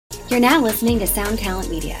You're now listening to Sound Talent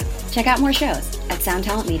Media. Check out more shows at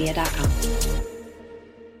soundtalentmedia.com.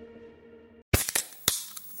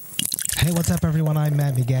 Hey, what's up, everyone? I'm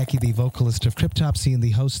Matt McGachy, the vocalist of Cryptopsy and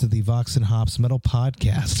the host of the Vox and Hops Metal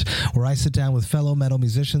Podcast, where I sit down with fellow metal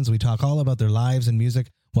musicians. We talk all about their lives and music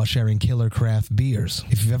while sharing killer craft beers.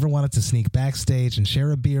 If you've ever wanted to sneak backstage and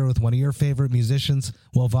share a beer with one of your favorite musicians,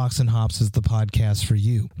 well, Vox and Hops is the podcast for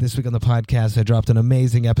you. This week on the podcast, I dropped an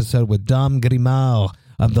amazing episode with Dom Grimal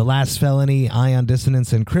of The Last Felony, Ion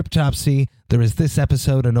Dissonance, and Cryptopsy. There is this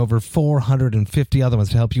episode and over 450 other ones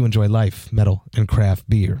to help you enjoy life, metal, and craft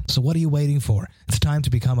beer. So what are you waiting for? It's time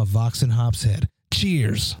to become a Vox and Hops head.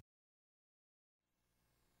 Cheers!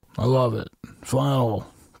 I love it. Flannel,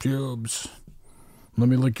 pubes. Let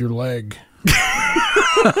me lick your leg. I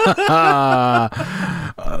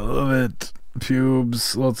love it.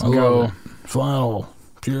 Pubes. Let's go. Flannel,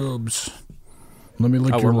 pubes. Let me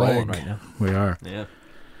lick your leg. Right now. We are. Yeah.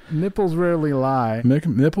 Nipples rarely lie.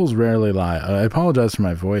 Nipples rarely lie. I apologize for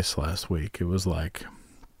my voice last week. It was like...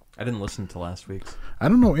 I didn't listen to last week's. I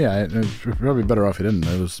don't know. Yeah, it's probably better off you didn't.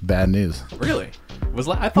 It was bad news. Really?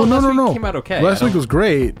 I thought last week came out okay. Last week was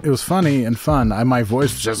great. It was funny and fun. My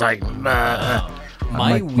voice was just like...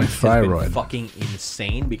 My week has been fucking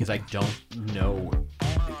insane because I don't know.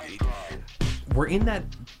 We're in that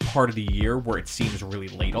part of the year where it seems really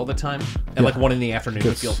late all the time. At like 1 in the afternoon,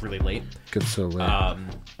 it feels really late. Gets so late.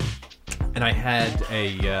 And I had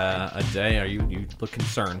a day. You look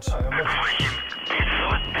concerned.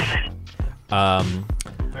 I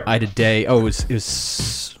had a day. Oh, it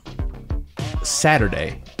was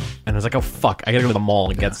Saturday, and I was like, oh fuck, I gotta go to the mall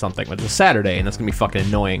and get something. But it's a Saturday, and that's gonna be fucking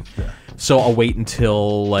annoying. Yeah. So I'll wait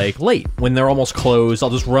until like late when they're almost closed. I'll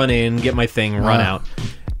just run in, get my thing, run out.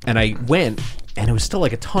 And I went, and it was still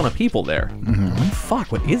like a ton of people there. Mm-hmm. I'm like,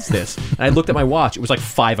 fuck, what is this? And I looked at my watch. It was like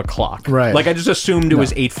 5 o'clock. Right. Like I just assumed it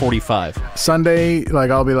was 8:45. Sunday, like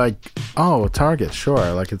I'll be like, oh, Target,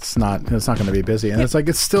 sure. Like it's not going to be busy, and it's like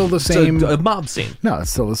it's still the same. It's a mob scene. No, it's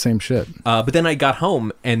still the same shit. But then I got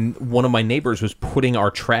home, and one of my neighbors was putting our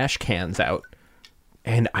trash cans out,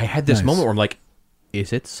 and I had this moment where I'm like,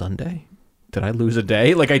 is it Sunday? Did I lose a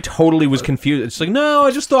day? Like I totally was confused. It's like, no,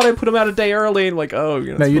 I just thought I put them out a day early. And like, oh,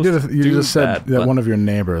 you're not you you just said that one of your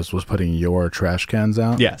neighbors was putting your trash cans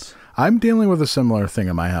out. Yes, I'm dealing with a similar thing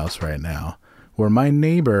in my house right now, where my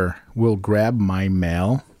neighbor will grab my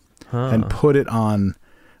mail and put it on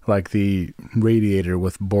like the radiator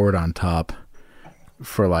with board on top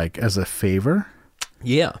for like as a favor.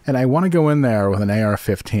 Yeah, and I want to go in there with an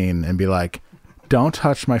AR-15 and be like, don't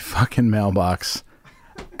touch my fucking mailbox.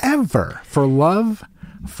 Ever. For love,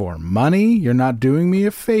 for money, you're not doing me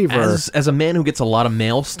a favor. As a man who gets a lot of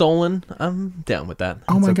mail stolen, I'm down with that.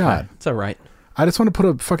 Oh my God. It's all right. I just want to put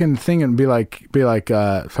a fucking thing and be like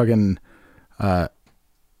fucking like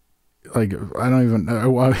I don't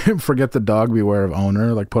even forget the dog beware of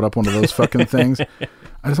owner, like put up one of those fucking things. I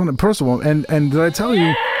just want to personal and did I tell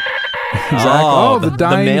you exactly? Oh, the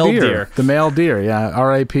dying male deer. The male deer, yeah.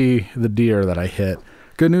 R.I.P. the deer that I hit.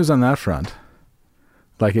 Good news on that front.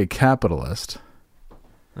 Like a capitalist,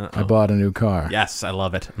 I bought a new car. Yes, I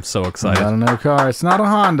love it. I'm so excited. I bought a new car. It's not a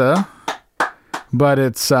Honda, but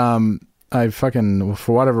it's I fucking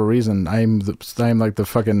for whatever reason I'm like the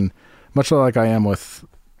fucking much like I am with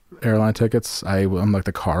airline tickets. I'm like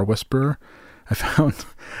the car whisperer. I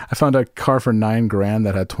found a car for $9,000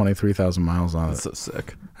 that had 23,000 miles on it. That's so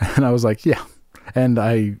sick. And I was like, yeah. And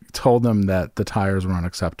I told them that the tires were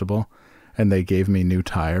unacceptable. And they gave me new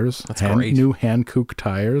tires. That's great. New Hankook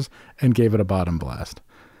tires, and gave it a bottom blast.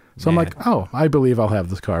 So I'm like, oh, I believe I'll have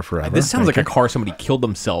this car forever. This sounds like a car somebody killed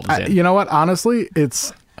themselves in. You know what? Honestly,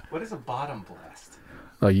 it's... What is a bottom blast?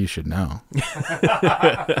 Oh, you should know.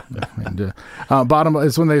 Bottom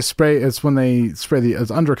is when they spray. It's when they spray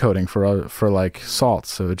it's undercoating for like salt.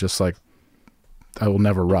 So it just like I will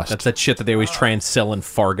never rust. That's that shit that they always try and sell in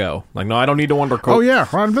Fargo. Like, no, I don't need to undercoat. Oh yeah,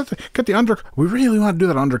 get the We really want to do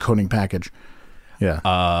that undercoating package. Yeah.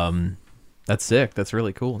 That's sick. That's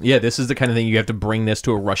really cool. Yeah, this is the kind of thing you have to bring this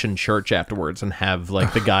to a Russian church afterwards and have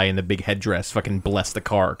like the guy in the big headdress fucking bless the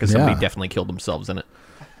car because somebody definitely killed themselves in it.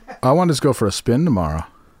 I want to just go for a spin tomorrow.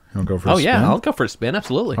 You want to go for a spin? Oh yeah, I'll go for a spin.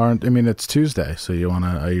 Absolutely. It's Tuesday, so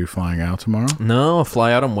are you flying out tomorrow? No, I'll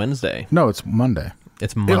fly out on Wednesday. No, it's Monday.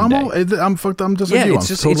 It's Monday. I'm fucked. I'm just like you. It's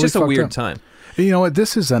just a weird time. You know what?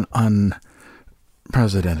 This is an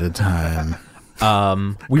unprecedented time.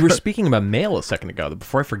 We were speaking about mail a second ago.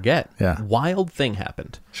 Before I forget, yeah. Wild thing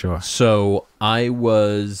happened. Sure. So I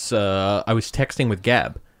was texting with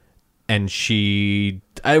Gab, and we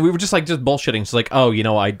were just bullshitting. She's like, "Oh,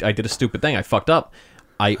 I did a stupid thing. I fucked up.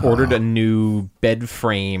 I ordered a new bed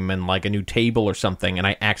frame and like a new table or something, and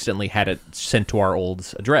I accidentally had it sent to our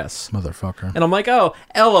old address. Motherfucker. And I'm like, oh,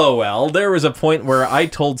 LOL. There was a point where I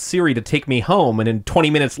told Siri to take me home, and then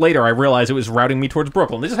 20 minutes later, I realized it was routing me towards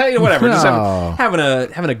Brooklyn. Just, hey, whatever. Just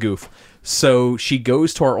having a goof. So she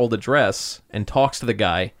goes to our old address and talks to the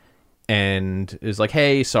guy, and is like,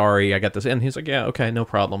 hey, sorry, I got this. And he's like, yeah, okay, no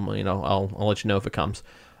problem. You know, I'll let you know if it comes.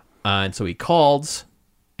 And so he called,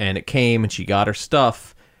 and it came, and she got her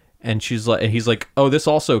stuff, and he's like, oh, this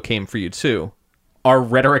also came for you too. Our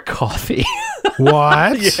Rhetoric coffee.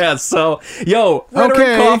 What? Yeah, so, yo,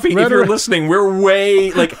 Rhetoric Coffee, if you're listening, we're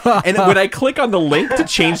way, like, and when I click on the link to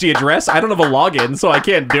change the address, I don't have a login, so I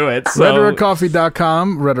can't do it. So.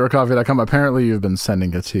 Rhetoriccoffee.com, rhetoriccoffee.com. Apparently, you've been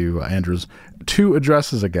sending it to Andrew's 2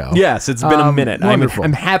 addresses ago. Yes, it's been a minute. Wonderful.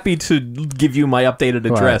 I'm happy to give you my updated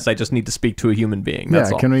address. Right. I just need to speak to a human being.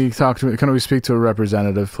 That's all. Can we speak to a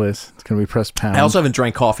representative, please? Can we press pound? I also haven't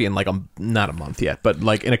drank coffee in like not a month yet, but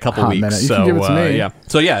like in a couple weeks. Minute. You so can give it to me. Yeah.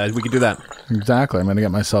 So yeah, we could do that. Exactly. I'm going to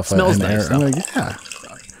get myself smells nice. Yeah.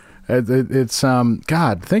 It's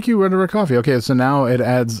God, thank you, Rhetoric Coffee. Okay, so now it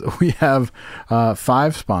adds, we have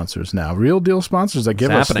 5 sponsors now, real deal sponsors that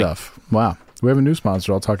give us stuff. Wow. We have a new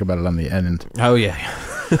sponsor. I'll talk about it on the end. Oh, yeah.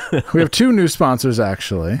 We have 2 new sponsors,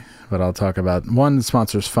 actually, but I'll talk about one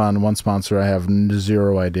sponsor's fun. One sponsor, I have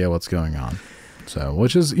 0 idea what's going on. So,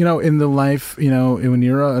 which is, in the life, when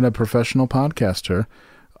you're a professional podcaster,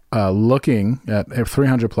 looking at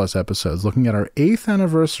 300 plus episodes, looking at our 8th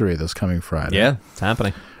anniversary this coming Friday. Yeah, it's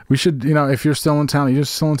happening. We should, if you're still in town, are you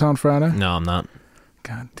still in town Friday? No, I'm not.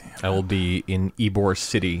 God damn it. I will be in Ybor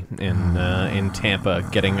City in Tampa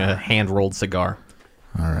getting a hand-rolled cigar.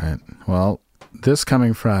 All right. Well, this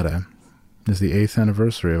coming Friday is the 8th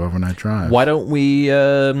anniversary of Overnight Drive. Why don't we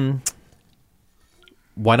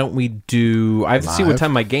do? I have to see what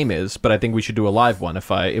time my game is, but I think we should do a live one.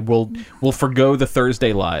 We'll forgo the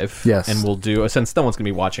Thursday live. Yes. And we'll do, since no one's gonna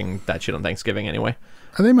be watching that shit on Thanksgiving anyway.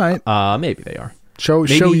 They might. Maybe they are. Show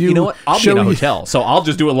you. You know what? I'll be in a hotel, so I'll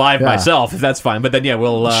just do it live myself if that's fine. But then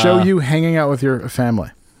we'll show you hanging out with your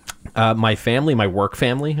family. My family, my work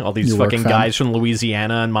family, all these fucking guys from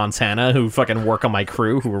Louisiana and Montana who fucking work on my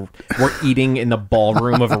crew, who were eating in the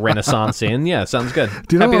ballroom of a Renaissance Inn. Yeah, sounds good.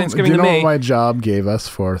 Do you know what my job gave us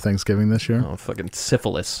for Thanksgiving this year? Oh, fucking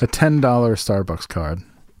syphilis. A $10 Starbucks card.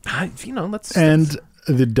 That's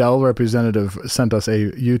the Dell representative sent us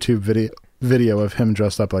a YouTube video of him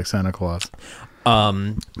dressed up like Santa Claus.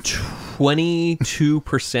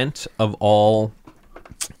 22% of all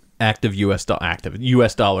active U.S.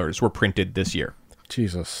 dollars were printed this year.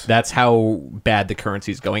 Jesus. That's how bad the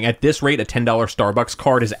currency is going. At this rate, a $10 Starbucks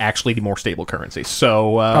card is actually the more stable currency.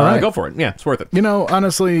 So go for it. Yeah, it's worth it.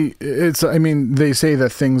 Honestly, they say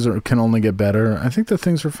that things can only get better. I think that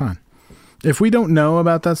things are fine. If we don't know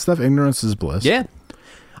about that stuff, ignorance is bliss. Yeah.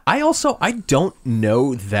 I don't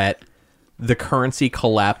know that the currency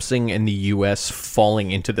collapsing and the U.S. falling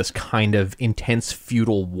into this kind of intense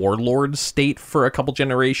feudal warlord state for a couple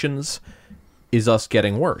generations is us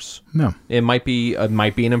getting worse. No. It might be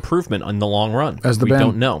an improvement in the long run.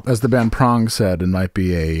 Don't know. As the band Prong said, it might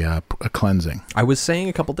be a cleansing. I was saying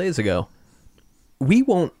a couple days ago, we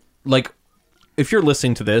won't, if you're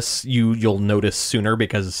listening to this, you'll notice sooner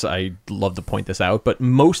because I love to point this out, but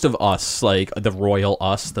most of us, like the royal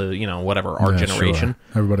us, our generation. Sure.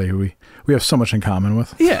 Everybody who we have so much in common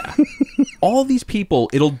with. Yeah. All these people,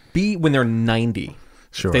 it'll be when they're 90.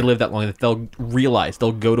 Sure. If they live that long, that they'll realize,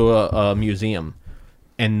 they'll go to a museum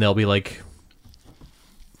and they'll be like,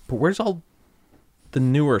 but where's all the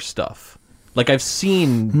newer stuff? Like, I've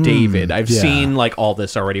seen David. I've seen, all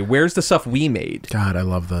this already. Where's the stuff we made? God, I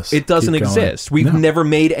love this. It doesn't exist. We've never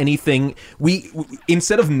made anything.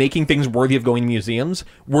 Instead of making things worthy of going to museums,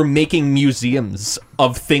 we're making museums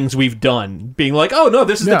of things we've done. Being like, oh, no,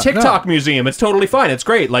 this is the TikTok museum. It's totally fine. It's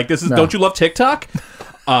great. Like, this is, don't you love TikTok?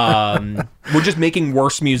 We're just making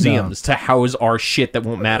worse museums to house our shit that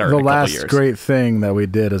won't matter in a couple years. The last great thing that we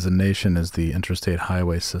did as a nation is the interstate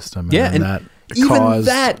highway system. And that even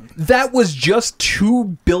that was just 2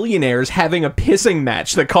 billionaires having a pissing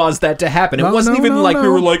match that caused that to happen. It wasn't we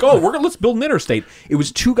were like, oh, let's build an interstate. It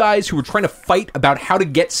was 2 guys who were trying to fight about how to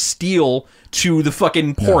get steel to the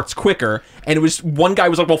fucking ports quicker, and it was one guy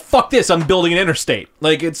was like, well, fuck this, I'm building an interstate.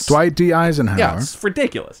 Like, it's Dwight D. Eisenhower. Yeah, it's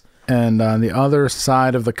ridiculous. And on the other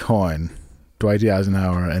side of the coin, Dwight D.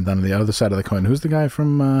 Eisenhower, and then on the other side of the coin, who's the guy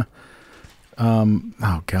from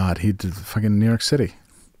he did fucking New York City.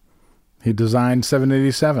 He designed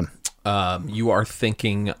 787. You are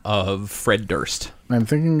thinking of Fred Durst. I'm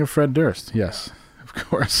thinking of Fred Durst. Yes, of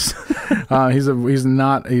course. He's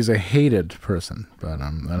a hated person, but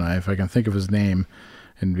if I can think of his name,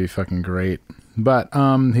 It'd be fucking great. But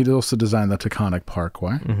he also designed the Taconic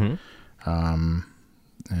Parkway.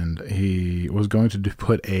 And he was going to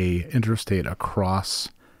put a interstate across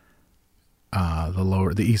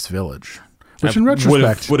the East Village. Which in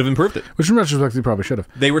retrospect would have improved it. Which in retrospect they probably should have.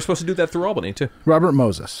 They were supposed to do that through Albany too. Robert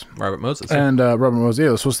Moses. And Robert Moses,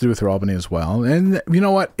 it was supposed to do it through Albany as well. And you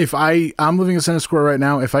know what? If I'm living in Center Square right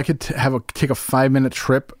now, if I could take a 5-minute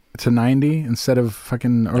trip to 90 instead of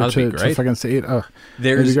fucking to fucking say 8,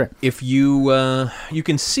 there's if you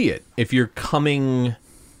can see it if you're coming.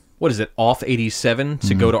 What is it? Off 87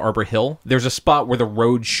 to go to Arbor Hill. There's a spot where the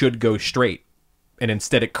road should go straight, and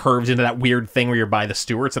instead it curves into that weird thing where you're by the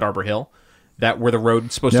Stewarts at Arbor Hill. That where the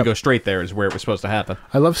road's supposed to go straight there is where it was supposed to happen.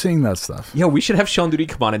 I love seeing that stuff. Yeah, we should have Sean Duty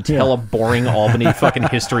come on and tell a boring Albany fucking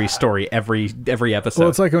history story every episode. Well,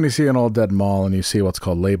 it's like when you see an old dead mall and you see what's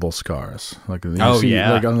called label scars. Like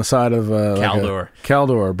like on the side of Caldor.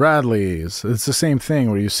 Caldor, Bradley's. It's the same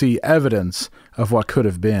thing where you see evidence of what could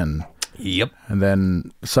have been. Yep. And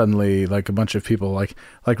then suddenly, like a bunch of people, like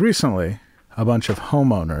recently, a bunch of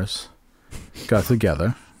homeowners got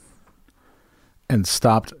together and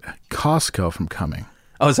stopped Costco from coming.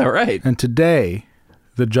 Oh, is that right? And today,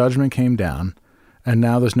 the judgment came down, and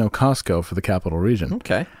now there's no Costco for the capital region.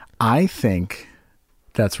 Okay. I think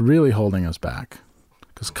that's really holding us back,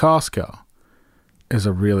 because Costco is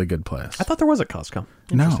a really good place. I thought there was a Costco.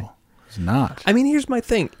 No, it's not. I mean, here's my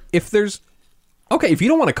thing. If you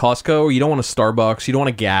don't want a Costco, you don't want a Starbucks, you don't want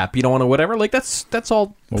a Gap, you don't want a whatever, like that's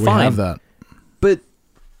all fine. We have that. But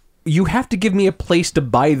you have to give me a place to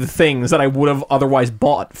buy the things that I would have otherwise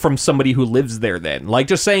bought from somebody who lives there then. Like,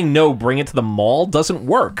 just saying, no, bring it to the mall doesn't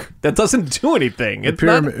work. That doesn't do anything. It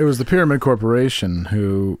was the Pyramid Corporation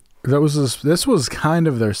this was kind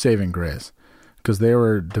of their saving grace, because they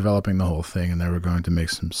were developing the whole thing, and they were going to make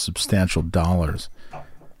some substantial dollars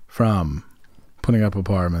from putting up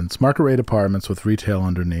apartments, market rate apartments with retail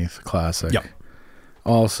underneath, classic. Yep.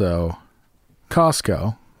 Also,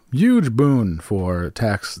 Costco, huge boon for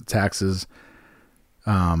taxes.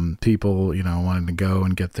 People, wanting to go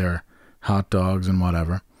and get their hot dogs and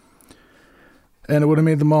whatever. And it would have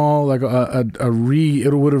made the mall like it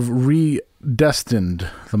would have redestined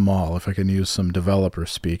the mall, if I can use some developer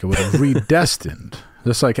speak. It would have redestined,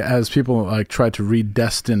 just like as people like tried to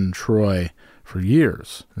redestine Troy for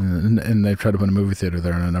years, and they tried to put a movie theater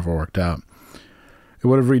there, and it never worked out. It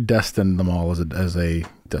would have redestined the mall as a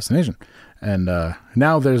destination. And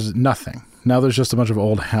now there's nothing. Now there's just a bunch of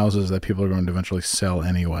old houses that people are going to eventually sell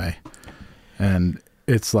anyway. And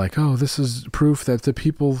it's like, oh, this is proof that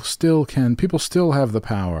people still have the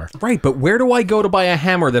power. Right, but where do I go to buy a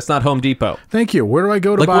hammer that's not Home Depot? Thank you. Where do I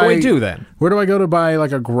go to buy... What do I do then? Where do I go to buy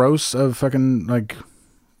like a gross of fucking like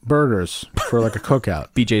burgers for like a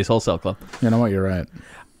cookout? BJ's Wholesale Club. You know what? You're right.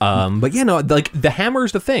 But yeah, no, like the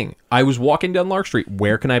hammer's the thing. I was walking down Lark Street.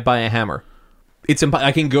 Where can I buy a hammer?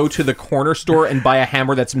 I can go to the corner store and buy a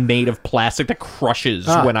hammer that's made of plastic that crushes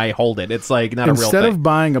when I hold it. It's like not a real thing. Instead of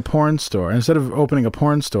buying a porn store, instead of opening a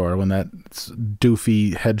porn store when that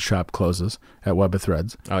doofy head shop closes at Web of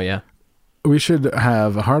Threads. Oh, yeah. We should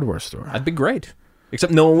have a hardware store. That'd be great.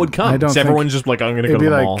 Except no one would come. Because everyone's just like, I'm going to go to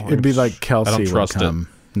the mall. It'd be like Kelsey I don't trust would come.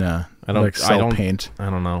 It. No. I don't paint. I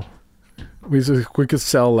don't know. We could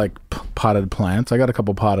sell like potted plants. I got a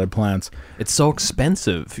couple potted plants. It's so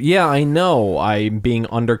expensive. Yeah, I know. I'm being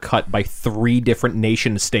undercut by 3 different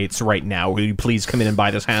nation states right now. Will you please come in and buy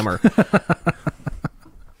this hammer?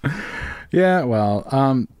 Yeah, well,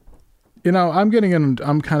 I'm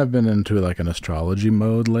kind of been into like an astrology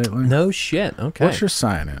mode lately. No shit. Okay. What's your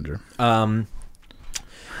sign, Andrew?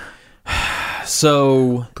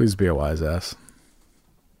 So please be a wise ass.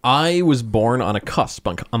 I was born on a cusp.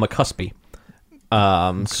 I'm a cuspy.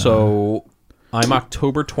 So I'm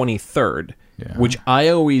October 23rd, which I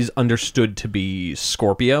always understood to be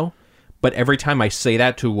Scorpio. But every time I say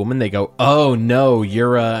that to a woman, they go, "Oh no,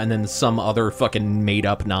 you're and then some other fucking made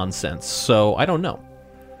up nonsense." So I don't know.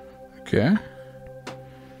 Okay.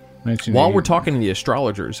 While we're talking to the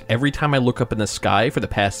astrologers, every time I look up in the sky for the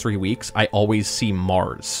past 3 weeks, I always see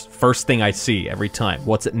Mars. First thing I see every time.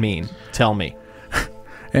 What's it mean? Tell me.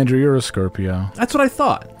 Andrew, you're a Scorpio. That's what I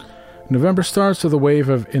thought. November starts with a wave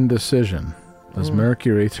of indecision as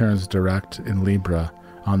Mercury turns direct in Libra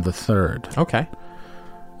on the 3rd. Okay.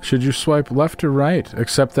 Should you swipe left or right?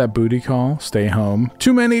 Accept that booty call? Stay home?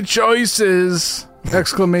 Too many choices!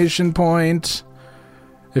 Exclamation point.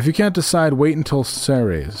 If you can't decide, wait until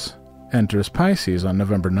Ceres enters Pisces on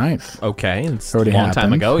November 9th. Okay. It's already a long happened.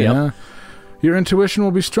 time ago, yeah. Your intuition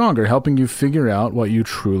will be stronger, helping you figure out what you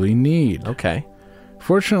truly need. Okay.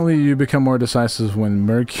 Fortunately, you become more decisive when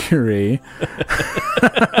Mercury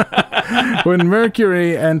When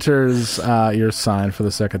Mercury enters your sign for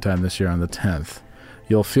the second time this year on the 10th,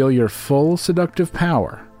 you'll feel your full seductive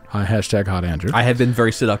power. Hashtag Hot Andrew. I have been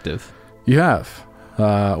very seductive. You have.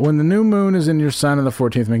 When the new moon is in your sign on the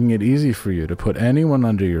 14th, making it easy for you to put anyone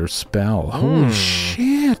under your spell. Holy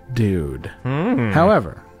shit, dude.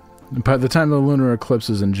 However, by the time the lunar eclipse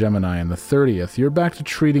is in Gemini on the 30th, you're back to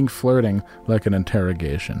treating flirting like an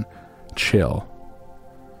interrogation. Chill.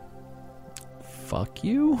 Fuck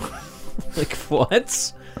you? Like,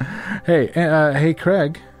 what? Hey,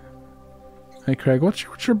 Craig. Hey, Craig,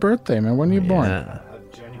 what's your birthday, man? When are you born?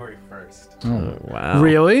 January 1st. Oh, wow.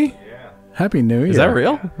 Really? Yeah. Happy New Year. Is that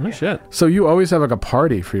real? No shit. So you always have like a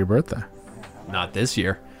party for your birthday? Not this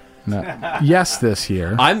year. No. Yes, this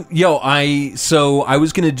year. I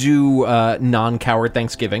was gonna do non-coward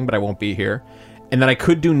Thanksgiving, but I won't be here. And then I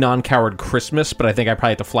could do non-coward Christmas, but I think I probably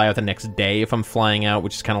have to fly out the next day if I'm flying out,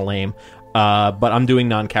 which is kind of lame. But I'm doing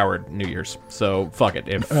non-coward New Year's, so fuck it.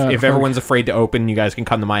 If everyone's afraid to open, you guys can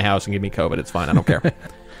come to my house and give me COVID. It's fine. I don't care.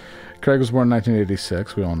 Craig was born in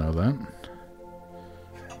 1986. We all know that.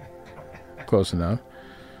 Close enough.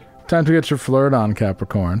 Time to get your flirt on,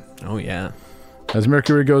 Capricorn. Oh yeah. As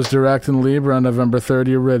Mercury goes direct in Libra on November 3rd,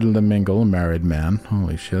 you're ready to mingle, a married man.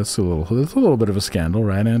 Holy shit, that's a little bit of a scandal,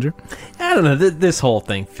 right, Andrew? I don't know. This whole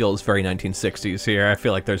thing feels very 1960s here. I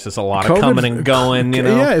feel like there's just a lot of coming and going, you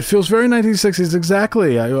know? Yeah, it feels very 1960s,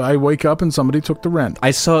 exactly. I wake up and somebody took the rent.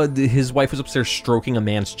 I saw his wife was upstairs stroking a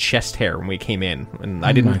man's chest hair when we came in, and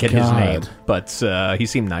I didn't get his name, but he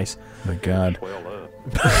seemed nice. My God.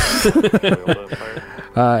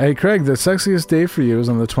 Hey, Craig, the sexiest day for you is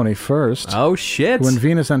on the 21st. Oh, shit. When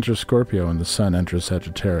Venus enters Scorpio and the Sun enters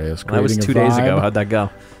Sagittarius. That was 2 days ago. How'd that go?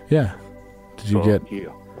 Yeah. Did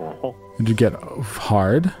you get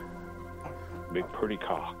hard? Big pretty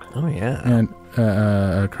cock. Oh, yeah. And,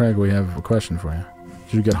 Craig, we have a question for you.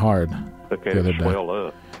 Did you get hard Look the at other it day? swell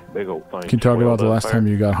up. Big old thing. Can you talk about the last time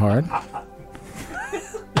you got hard?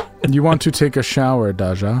 You want to take a shower,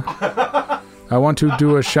 Daja. I want to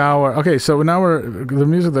do a shower. Okay, so now the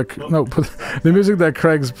music that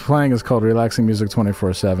Craig's playing is called Relaxing Music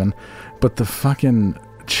 24/7, but the fucking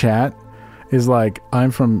chat is like,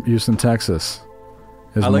 I'm from Houston, Texas.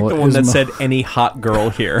 I like the one that said any hot girl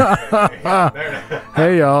here.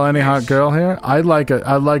 Hey y'all, any hot girl here? I'd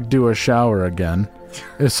like do a shower again.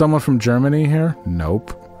 Is someone from Germany here?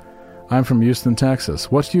 Nope. I'm from Houston, Texas.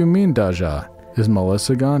 What do you mean, Daja? Is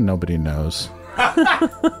Melissa gone? Nobody knows.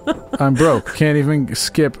 I'm broke. Can't even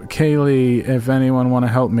skip. Kaylee, if anyone want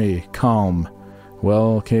to help me. Calm.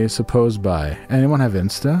 Well, okay, suppose by. Anyone have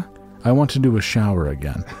Insta? I want to do a shower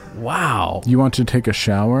again. Wow. You want to take a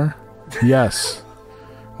shower? Yes.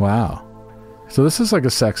 Wow. So this is like a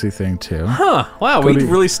sexy thing too. Huh. Wow, we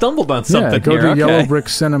really stumbled on something go here. to Okay. Yellow Brick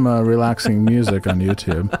Cinema Relaxing Music on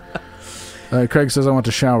YouTube. Craig says, I want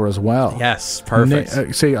to shower as well. Yes,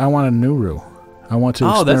 perfect. Say, I want a Nuru. I want to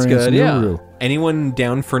experience that's good. Nuru. Yeah. Anyone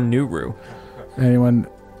down for Nuru? Anyone,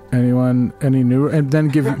 any Nuru? And then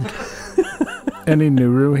give any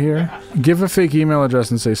Nuru here? Give a fake email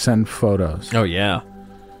address and say send photos. Oh, yeah.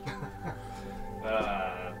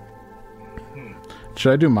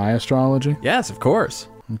 Should I do my astrology? Yes, of course.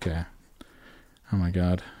 Okay. Oh my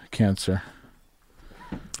God. Cancer.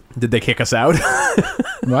 Did they kick us out?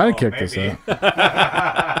 Well, I kicked this out.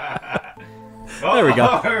 There we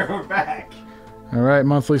go. We're back. All right,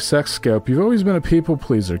 monthly sex scope. You've always been a people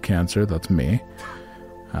pleaser, Cancer. That's me.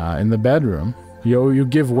 In the bedroom, you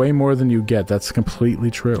give way more than you get. That's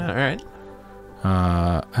completely true. All right.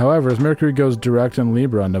 However, as Mercury goes direct in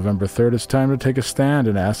Libra on November 3rd, it's time to take a stand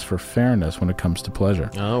and ask for fairness when it comes to pleasure.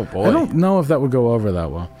 Oh, boy. I don't know if that would go over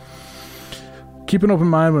that well. Keep an open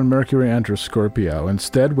mind when Mercury enters Scorpio.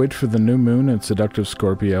 Instead, wait for the new moon in seductive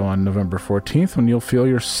Scorpio on November 14th when you'll feel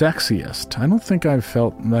your sexiest. I don't think I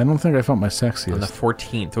felt my sexiest. On the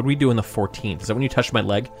 14th. What do we do on the 14th? Is that when you touched my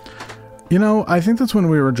leg? You know, I think that's when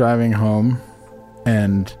we were driving home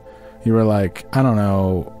and you were like, I don't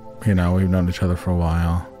know, we've known each other for a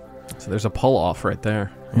while. So there's a pull-off right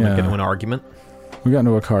there. We Yeah. get into an argument. We got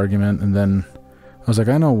into a car argument and then I was like,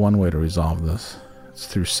 I know one way to resolve this. It's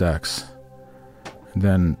through sex. And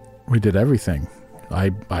then we did everything. I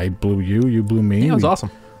blew you, you blew me. Yeah, it was awesome.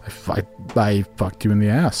 I fucked you in the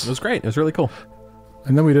ass. It was great. It was really cool.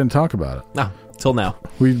 And then we didn't talk about it. No, till now.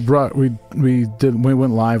 We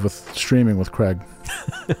went live with streaming with Craig.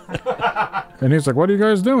 And he's like, what are you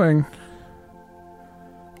guys doing?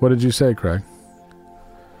 What did you say, Craig?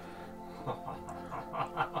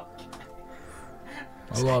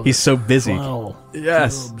 I love He's so busy. Wow.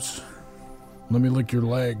 Yes. Boobs. Let me lick your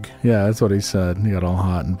leg. Yeah, that's what he said. He got all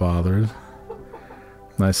hot and bothered.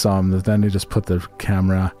 And I saw him. Then he just put the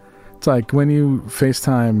camera It's like when you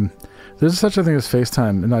FaceTime. There's such a thing as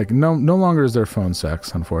FaceTime, and like no longer is there phone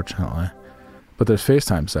sex, unfortunately. But there's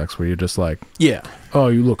FaceTime sex where you're just like, Yeah. oh,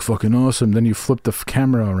 you look fucking awesome. Then you flip the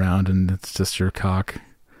camera around and it's just your cock.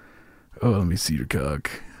 Oh, let me see your cock.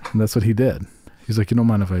 And that's what he did. He's like, you don't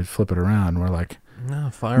mind if I flip it around? We're like, No,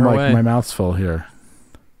 fire away. My mouth's full here.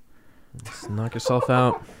 Just knock yourself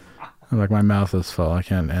out. I'm like, my mouth is full. I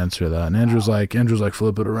can't answer that. And Andrew's like,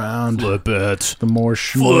 flip it around. Flip it. The more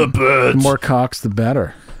the more cocks, the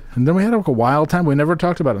better. And then we had like a wild time. We never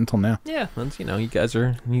talked about it until now. Yeah, that's, you guys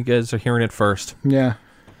are hearing it first. Yeah.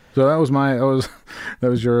 So that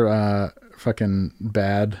was your fucking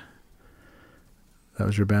bad. That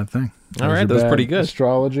was your bad thing. All right, that was pretty good.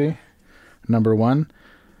 Astrology, number 1.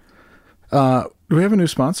 We have a new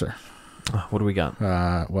sponsor. What do we got?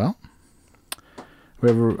 Well,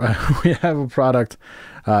 we have a product.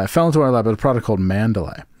 It fell into our lap. A product called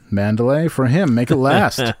Mandalay. Mandalay for him, make it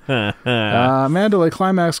last. Mandalay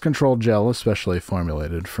Climax Control Gel, especially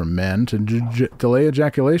formulated for men to delay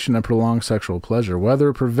ejaculation and prolong sexual pleasure,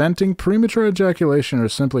 whether preventing premature ejaculation or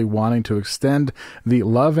simply wanting to extend the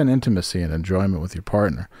love and intimacy and enjoyment with your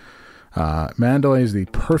partner. Mandalay is the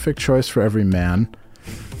perfect choice for every man.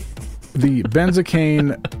 The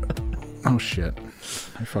benzocaine... Oh, shit.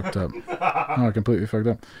 I fucked up. Oh, I completely fucked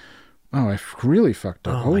up. Oh, I really fucked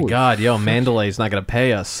up. Oh, my God. Yo, Mandalay's not going to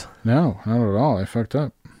pay us. No, not at all. I fucked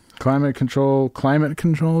up. Climate control gel? Climate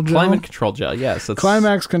control gel, yes. That's...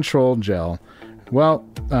 Climax control gel. Well,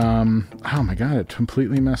 oh my God, it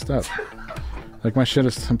completely messed up. Like, my shit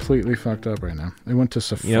is completely fucked up right now. It went to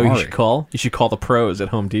Safari. You know who you should call? You should call the pros at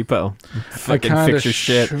Home Depot. Fucking fix your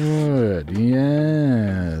shit. Should.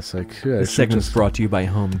 Yes, I could. This segment's brought to you by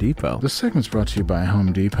Home Depot. This segment's brought to you by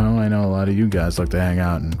Home Depot. I know a lot of you guys like to hang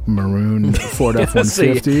out in maroon Ford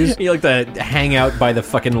F-150s. You like to hang out by the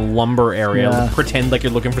fucking lumber area. Yeah. Pretend like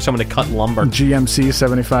you're looking for someone to cut lumber. GMC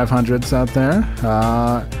 7500s out there.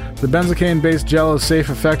 The benzocaine-based gel is safe,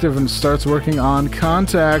 effective, and starts working on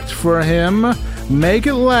contact for him. Make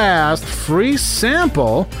it last. Free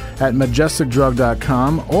sample at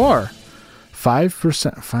majesticdrug.com or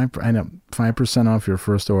 5% off your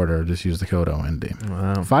first order. Just use the code OND.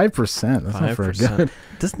 Wow. 5%. That's not very good.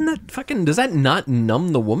 Does that not numb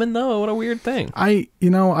the woman though? What a weird thing. I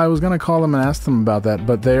was going to call them and ask them about that,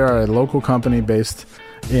 but they are a local company based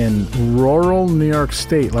in rural New York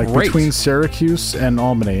State, like Great. between Syracuse and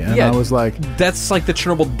Albany. And Yeah, I was like, that's like the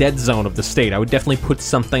Chernobyl dead zone of the state. I would definitely put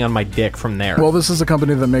something on my dick from there. well, this is a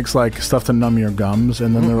company that makes like stuff to numb your gums,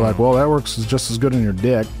 and then they're like, well, that works just as good in your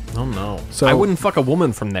dick. Oh no. So- I wouldn't fuck a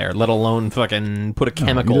woman from there, let alone fucking put a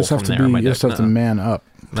chemical You just have from to there on my you dick. just have to man up,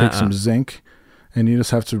 take some zinc, and you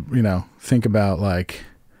just have to think about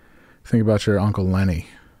your Uncle Lenny.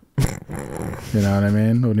 You know what I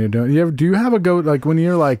mean? When you're doing, do you have a go, like when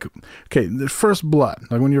you're like, okay, the first blood,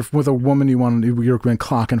 like when you're with a woman you've been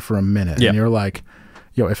clocking for a minute, and you're like,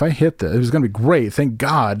 yo, if I hit this, it was gonna be great. Thank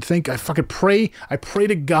God. I fucking pray. I pray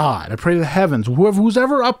to God. I pray to the heavens. Who's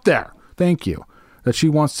ever up there. Thank you. That she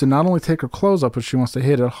wants to not only take her clothes up, but she wants to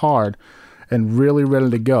hit it hard and really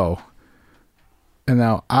ready to go. And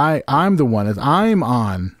now I'm the one. I'm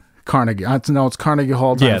on Carnegie. It's Carnegie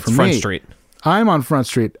Hall time for me. Front Street. I'm on Front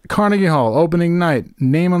Street, Carnegie Hall, opening night,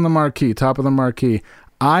 name on the marquee, top of the marquee.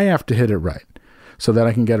 I have to hit it right so that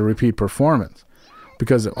I can get a repeat performance.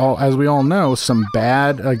 Because as we all know, some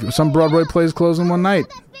Broadway plays close in one night.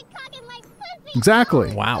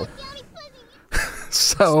 Exactly. Wow.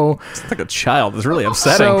 So It's like a child. It's really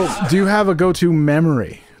upsetting. So do you have a go-to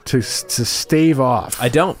memory to stave off? I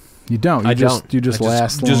don't. You don't. You just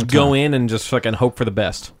last. Just go in and just fucking hope for the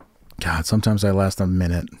best. God, sometimes I last a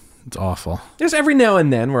minute. It's awful. There's every now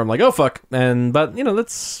and then where I'm like, oh fuck, but that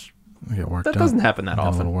doesn't happen that I get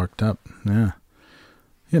often. a little worked up. Yeah.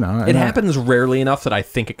 It happens rarely enough that I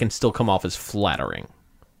think it can still come off as flattering.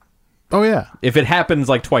 Oh yeah. If it happens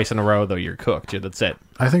like twice in a row, though, you're cooked. That's it.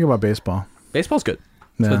 I think about baseball. Baseball's good.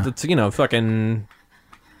 Yeah. So it's, fucking.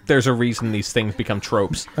 There's a reason these things become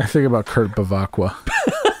tropes. I think about Kurt Bavacqua.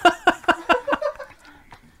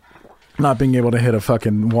 Not being able to hit a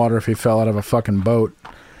fucking water if he fell out of a fucking boat.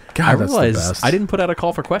 God, I that's realized the best. I didn't put out a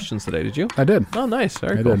call for questions today. Did you? I did. Oh, nice.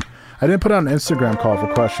 Very I cool. did. I didn't put out an Instagram call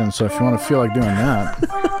for questions, so if you want to feel like doing that.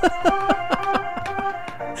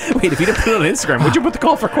 Wait, if you didn't put it on Instagram, would you put the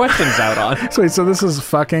call for questions out on? So this is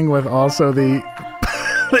fucking with also the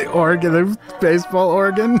organ, the baseball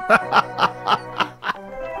organ.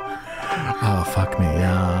 Oh, fuck me.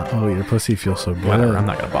 Yeah. Oh, your pussy feels so good. Whatever, I'm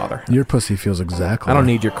not going to bother. Your pussy feels exactly. I don't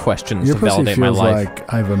need your questions Your to pussy validate my feels life.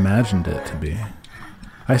 like I've imagined it to be.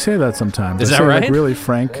 I say that sometimes. Is I that say right? Like really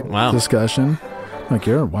frank Wow. discussion. Like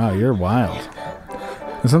you're wild.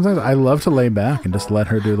 And sometimes I love to lay back and just let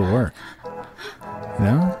her do the work. You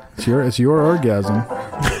know, it's your orgasm.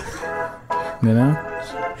 You know,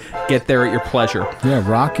 Get there at your pleasure. yeah,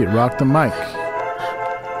 rock the mic.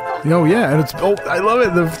 Oh yeah, and I love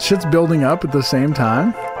it. The shit's building up at the same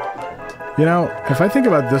time. You know, if I think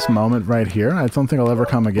about this moment right here, I don't think I'll ever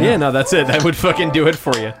come again. Yeah, no, that's it. That would fucking do it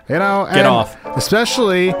for you. You know, Get off.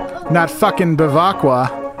 Especially not fucking Bavakwa,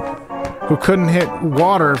 who couldn't hit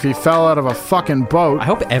water if he fell out of a fucking boat. I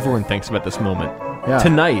hope everyone thinks about this moment. Yeah.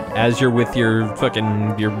 Tonight, as you're with your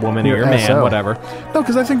woman or your man, SO. whatever. No,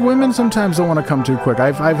 because I think women sometimes don't want to come too quick.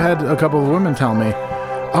 I've had a couple of women tell me,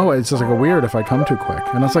 "Oh, it's just like a weird if I come too quick,"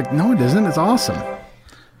 and I was like, "No, it isn't. It's awesome."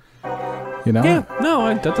 You know? Yeah, no,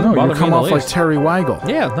 that doesn't No, bother you me come in the off like least. Terry Weigel.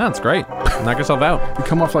 Yeah, no, that's great. Knock yourself out. You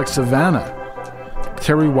come off like Savannah.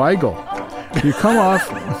 Terry Weigel. You come off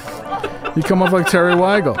like Terry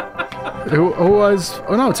Weigel. Who was...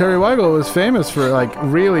 Oh, no, Terry Weigel was famous for, like,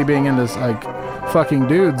 really being into, like, fucking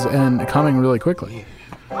dudes and coming really quickly.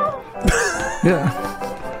 Yeah.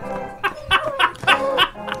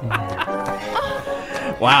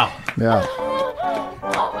 Wow. Yeah.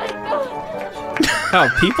 Wow,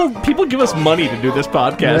 people give us money to do this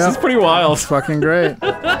podcast. Yeah. It's pretty wild. Fucking great.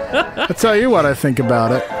 I'll tell you what I think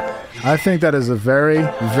about it. I think that is a very,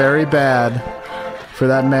 very bad for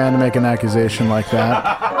that man to make an accusation like that.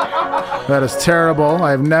 That is terrible.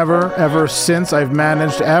 I've never, ever since I've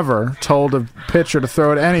managed ever told a pitcher to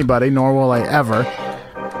throw at anybody, nor will I ever.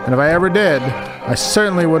 And if I ever did, I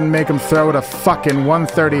certainly wouldn't make him throw at a fucking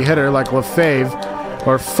 130 hitter like LaFave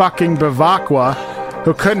or fucking Bavakwa,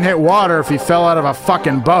 who couldn't hit water if he fell out of a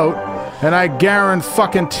fucking boat. And I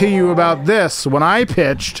guarantee you about this. When I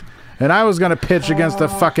pitched, and I was going to pitch against a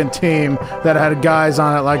fucking team that had guys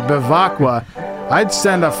on it like Bavakwa, I'd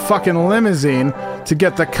send a fucking limousine to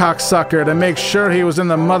get the cocksucker to make sure he was in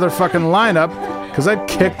the motherfucking lineup, because I'd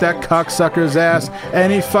kick that cocksucker's ass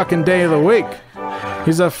any fucking day of the week.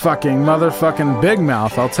 He's a fucking motherfucking big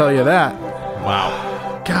mouth, I'll tell you that. Wow.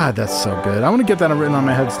 God, that's so good. I want to get that written on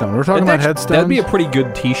my headstone. We're talking about headstones. That'd be a pretty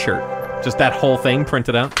good t-shirt. Just that whole thing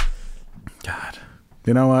printed out. God.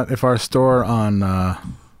 You know what? If our store on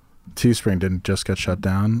Teespring didn't just get shut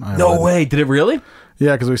down. No way. Did it really?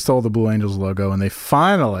 Yeah, because we stole the Blue Angels logo, and they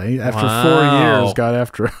finally, after 4 Wow. years, got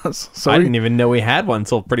after us. So I we didn't even know we had one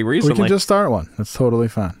until pretty recently. can just start one. That's totally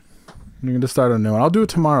fine. You can just start a new one. I'll do it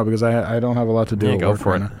tomorrow because I don't have a lot to do. Yeah, at go work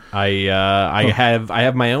for right it. now. I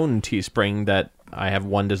have my own Teespring that I have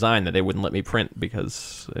one design that they wouldn't let me print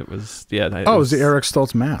because it was it was the Eric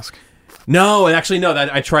Stoltz mask. No, actually no.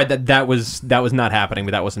 That I tried that was not happening,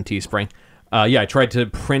 but that wasn't Teespring. I tried to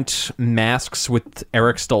print masks with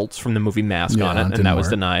Eric Stoltz from the movie Mask on it, and that was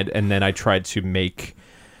denied. And then I tried to make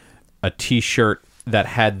a T-shirt that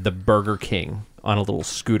had the Burger King on a little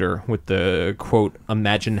scooter with the quote,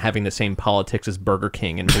 "Imagine having the same politics as Burger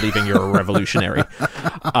King and believing you're a revolutionary."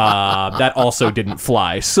 That also didn't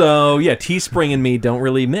fly. So yeah, Teespring and me don't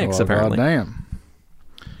really mix, apparently. Damn.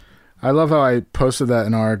 I love how I posted that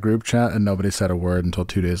in our group chat and nobody said a word until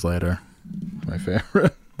 2 days later. My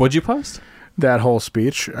favorite. What'd you post? That whole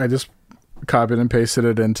speech. I just copied and pasted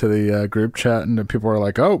it into the group chat, and the people were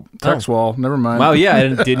like, "Oh, text wall, never mind." Wow, yeah,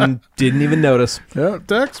 I didn't even notice. Yeah,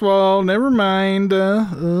 text wall, never mind.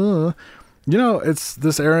 You know, it's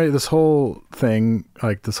this area, this whole thing,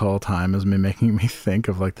 like this whole time is making me think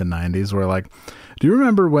of like the 90s where like, do you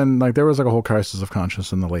remember when like there was like a whole crisis of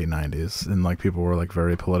conscience in the late 90s and like people were like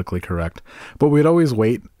very politically correct, but we'd always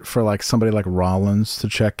wait for like somebody like Rollins to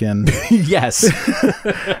check in. Yes.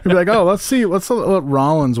 We'd be like, oh, let's let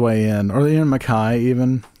Rollins weigh in, or Ian Mackay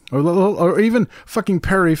even. Or even fucking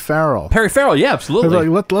Perry Farrell. Perry Farrell, yeah, absolutely.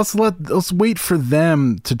 Like, let's wait for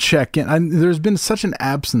them to check in. There's been such an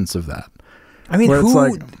absence of that. I mean, Where it's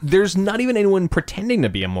like- there's not even anyone pretending to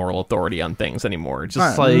be a moral authority on things anymore.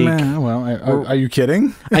 Just are you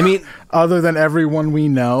kidding? I mean, Other than everyone we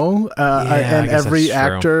know and guess every that's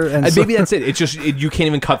true. actor, and maybe that's it. It's just you can't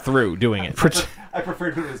even cut through doing it. I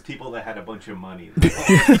preferred when it was people that had a bunch of money.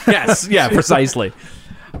 Yes, yeah, precisely.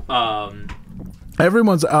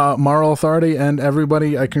 everyone's moral authority, and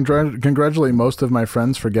everybody. I congratulate most of my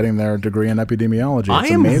friends for getting their degree in epidemiology.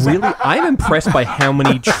 It's amazing. I'm impressed by how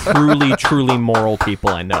many truly moral people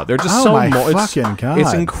I know. They're just Oh my moral. fucking God.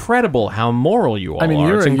 It's incredible how moral you all I mean,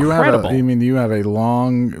 are. It's you incredible. you have a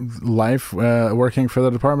long life working for the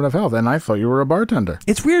Department of Health, and I thought you were a bartender.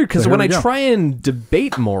 It's weird because So here when we I go. try and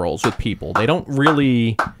debate morals with people, they don't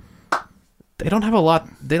really they don't have a lot.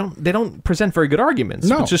 They don't present very good arguments.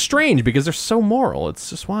 No. Which is strange because they're so moral. It's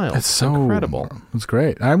just wild. It's so incredible. It's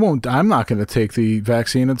great. I'm not going to take the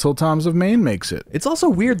vaccine until Tom's of Maine makes it. It's also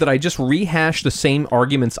weird that I just rehash the same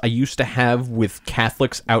arguments I used to have with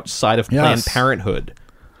Catholics outside of Planned Parenthood.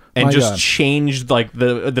 And My just God. changed like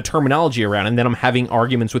the terminology around, and then I'm having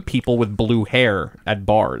arguments with people with blue hair at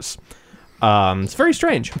bars. It's very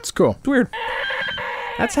strange. It's cool. It's weird.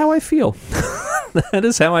 That's how I feel. That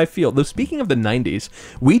is how I feel. Though speaking of the 90s,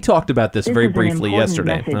 we talked about this very briefly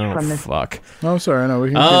yesterday. Oh, fuck. Oh, sorry. No, we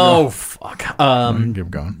can Oh, fuck. we can keep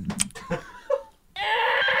going.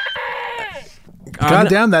 God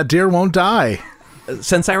damn, that deer won't die.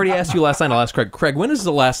 Since I already asked you last night, I'll ask Craig. Craig, when is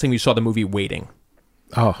the last time you saw the movie Waiting?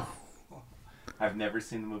 Oh. I've never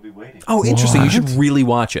seen the movie Waiting. Oh, interesting. You should really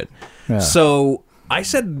watch it. Yeah. So I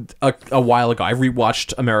said a while ago, I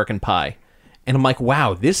rewatched American Pie. And I'm like,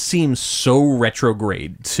 wow, this seems so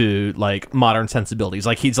retrograde to like modern sensibilities.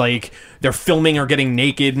 Like they're filming or getting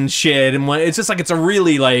naked and shit, and it's just like it's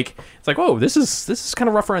like, whoa, this is kind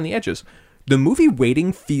of rough around the edges. The movie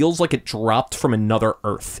Waiting feels like it dropped from another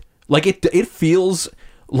Earth. Like it feels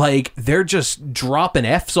like they're just dropping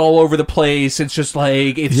F's all over the place. It's just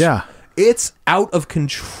like it's out of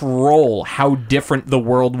control how different the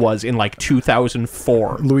world was in like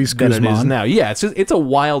 2004 Luis than it is Guzman. now. Yeah, it's a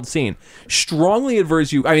wild scene. Strongly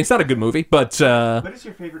advise you. I mean, it's not a good movie, but What is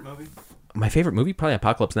your favorite movie? my favorite movie probably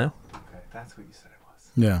Apocalypse Now. Okay, that's what you said it was.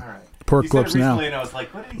 Yeah. All right. Pork You said it lips now. recently, and I was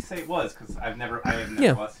like, what did he say it was? Because I have never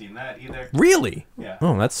seen that either. Really? Yeah.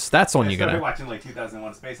 Oh, that's on I you started gotta. watching like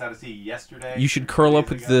 2001: Space Odyssey yesterday. You should or curl 2 up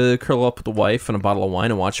days with ago. the wife and a bottle of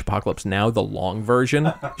wine and watch Apocalypse Now, the long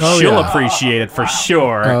version. Oh, She'll yeah. appreciate it for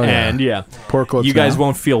sure. Oh, yeah. And yeah, Pork lips you guys now.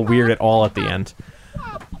 won't feel weird at all at the end.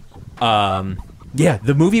 Yeah,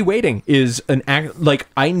 the movie Waiting is an act. Like,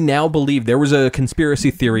 I now believe there was a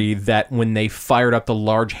conspiracy theory that when they fired up the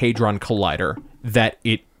Large Hadron Collider, that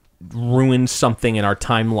it ruined something in our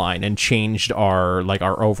timeline and changed our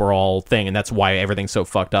overall thing, and that's why everything's so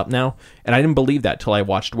fucked up now. And I didn't believe that till I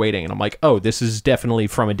watched Waiting, and I'm like, oh, this is definitely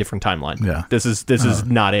from a different timeline. Yeah. This is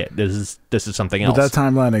not it. This is something else. But that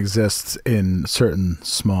timeline exists in certain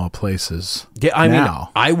small places. Yeah, I mean,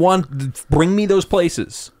 now. I want bring me those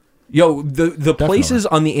places. Yo, the places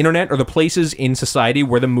on the internet or the places in society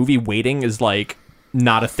where the movie Waiting is like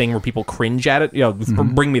not a thing where people cringe at it. Yo,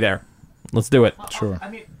 bring me there. Let's do it. Sure. I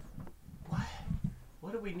mean,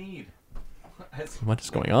 what do we need? What is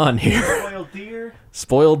going on here? Spoiled deer.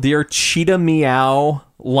 Spoiled deer, cheetah meow,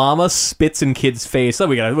 llama spits in kid's face. Oh,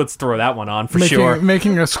 let's throw that one on for sure.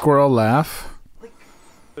 Making a squirrel laugh.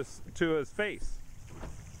 To his face.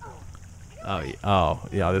 Oh,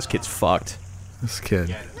 yeah, this kid's fucked. This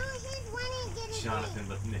kid. Jonathan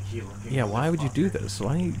with Nikki looking. Yeah, why would you do this?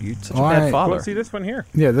 Why are you such a Why- bad father? Well, see this one here.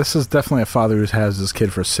 Yeah, this is definitely a father who has his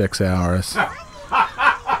kid for 6 hours.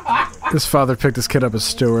 This father picked his kid up as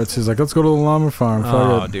Stewart's. He's like, let's go to the llama farm.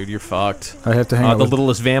 Oh, Fuck it. dude, you're fucked. I have to hang out The with...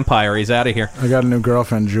 littlest vampire, he's out of here. I got a new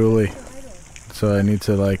girlfriend, Julie. So I need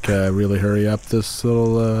to, really hurry up this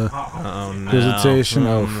little, Oh, no. visitation.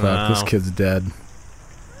 Oh, fuck. no. This kid's dead.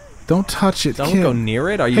 Don't touch it, Don't kid. go near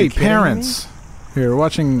it. Are you Hey, kidding parents. Here, we're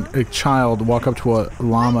watching a child walk up to a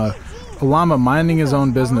llama minding his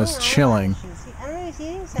own business, chilling.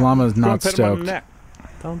 Llama's not Don't pet him on stoked. the neck.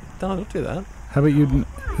 Me? Don't do that. How about you?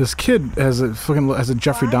 This kid has a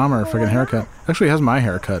Jeffrey Dahmer fucking haircut. Actually, he has my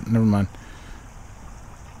haircut. Never mind.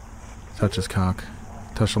 Touch his cock.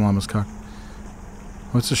 Touch the llama's cock.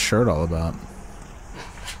 What's his shirt all about?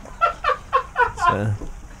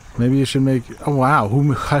 Maybe you should make. Oh wow,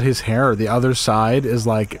 who cut his hair? The other side is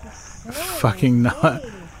like fucking nut.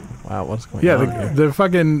 Wow, what's going Yeah, on?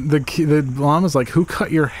 the llama's like, who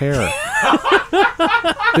cut your hair?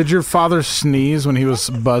 Did your father sneeze when he was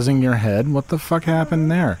buzzing your head? What the fuck happened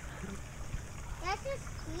there? That's his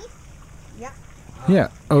teeth? Yep. Yeah.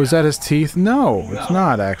 Oh, is that his teeth? No, it's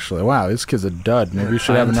not actually. Wow, this kid's a dud. Maybe we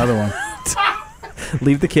should have another one.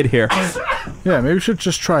 Leave the kid here. Yeah, maybe we should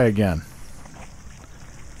just try again.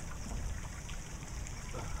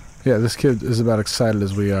 Yeah, this kid is about excited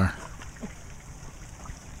as we are.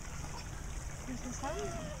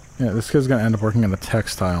 Yeah, this kid's gonna end up working in a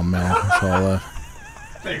textile mill. That's all that.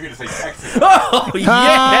 I thought you were gonna say Texas. Oh, yeah!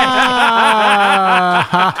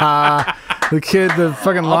 The kid, the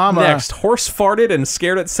fucking Up llama. next, horse farted and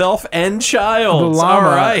scared itself and child. The llama,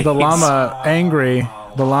 All right. the llama, angry.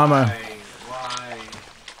 The llama. Why?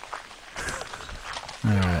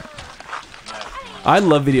 All right. I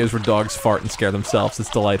love videos where dogs fart and scare themselves.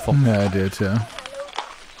 It's delightful. Yeah, I do too.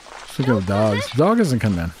 Speaking of dogs, dog hasn't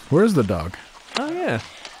come in. Where's the dog? Oh, yeah.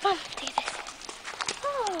 Oh, take this.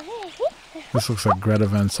 Oh, hey. This looks like Greta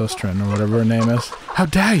Van Susteren or whatever her name is. How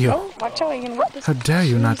dare you? Oh, watch out, you're gonna rip this. How dare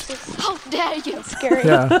you not? How dare you? Scary.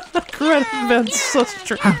 Yeah. Greta Van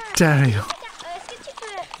Susteren. How dare you?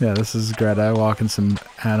 Yeah, this is Greta walking some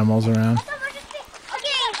animals around.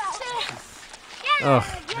 Ugh.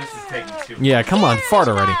 This is taking too Yeah, come on, fart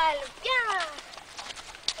already.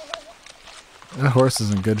 That horse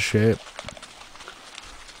is in good shape.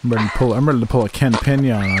 I'm ready to pull a Ken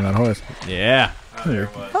Pinion on that horse. Yeah.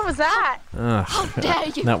 What was that? How dare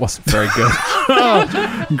you? That wasn't very good.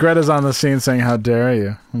 Greta's on the scene saying, "How dare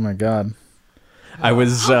you?" Oh my god. I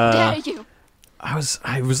was Dare you? I was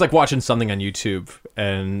like watching something on YouTube,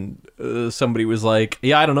 and somebody was like,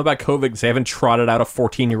 "Yeah, I don't know about COVID because they haven't trotted out a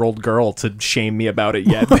 14-year-old girl to shame me about it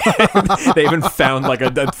yet. They haven't found like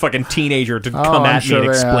a fucking teenager to come I'm at sure me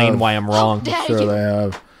and they explain have. why I'm wrong." Dare Sure you? they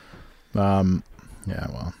have. Yeah,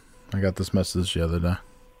 well, I got this message the other day.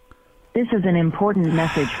 This is an important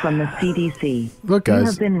message from the CDC. Look, You guys.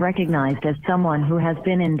 have been recognized as someone who has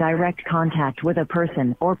been in direct contact with a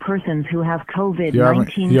person or persons who have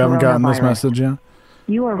COVID-19 You haven't gotten this coronavirus. message yet?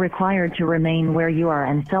 You are required to remain where you are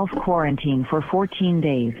and self-quarantine for 14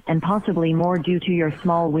 days and possibly more due to your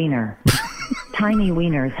small wiener. Tiny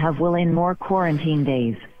wieners have will in more quarantine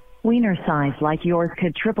days. Wiener size like yours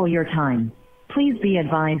could triple your time. Please be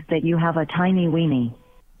advised that you have a tiny weenie.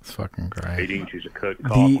 It's fucking great. The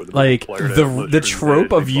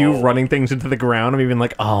trope of you running things into the ground. I'm even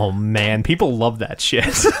like, oh man, people love that shit.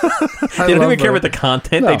 They don't even care about the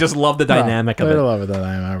content. They just love the dynamic of they it. love the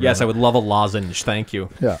dynamic. Yes, I would love a lozenge. Thank you.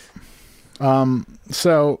 Yeah.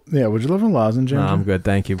 So yeah, would you love a lozenge? No, I'm good.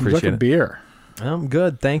 Thank you. Would you Appreciate like a it. beer? I'm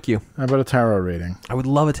good. Thank you. How about a tarot reading? I would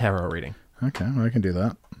love a tarot reading. Okay, well, I can do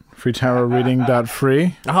that.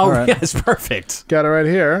 FreeTarotReading.free. Oh, All right. yes, perfect. Got it right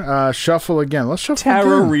here. Shuffle again. Let's shuffle again.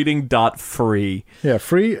 TarotReading.free. Yeah,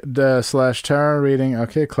 free / tarot reading.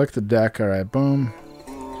 Okay, click the deck. All right, boom.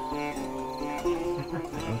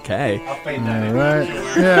 Okay. I'll fade that All right.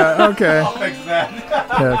 Yeah, okay. I'll fix that.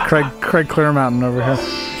 Yeah, Craig Clearmountain over here.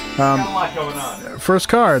 Got a lot going on. First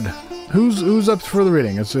card. Who's up for the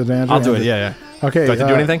reading? It's Andrew. I'll do it. Yeah. Okay. Do I have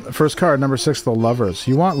to do anything? First card, number 6, the lovers.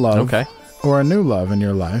 You want love. Okay. Or a new love in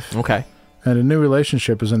your life. Okay. And a new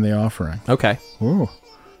relationship is in the offering. Okay. Ooh.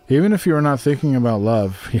 Even if you're not thinking about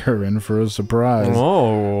love, you're in for a surprise.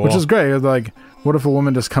 Oh. Which is great. Like, what if a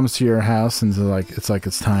woman just comes to your house and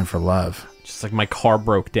it's time for love? Just like my car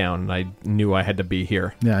broke down and I knew I had to be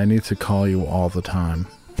here. Yeah, I need to call you all the time.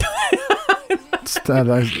 It's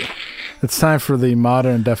time for the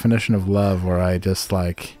modern definition of love where I just,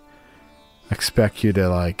 expect you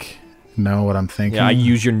to, know what I'm thinking. Yeah, I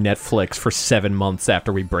use your Netflix for 7 months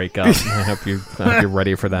after we break up. I hope you're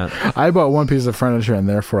ready for that. I bought one piece of furniture and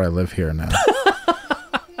therefore I live here now.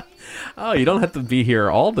 Oh, you don't have to be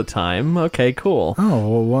here all the time. Okay, cool. Oh,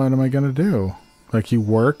 well, what am I going to do? Like, you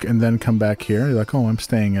work and then come back here? You're like, oh, I'm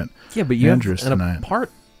staying at Yeah, but you Andrew's have an tonight.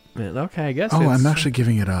 apartment. Okay, I guess. Oh, it's- I'm actually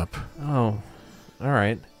giving it up. Oh, all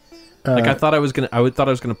right. I thought I was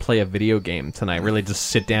gonna play a video game tonight. Really, just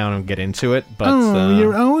sit down and get into it. But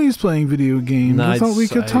you're always playing video games. no, I thought we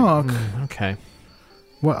could talk. Okay.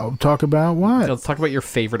 What? Talk about what? Let's talk about your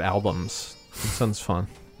favorite albums. That sounds fun.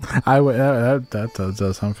 That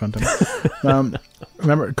does sound fun to me.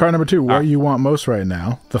 Remember, card number 2. What you want most right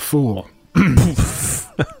now? The Fool.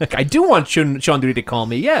 I do want Sean Duty to call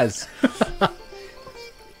me. Yes.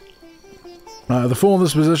 The Fool in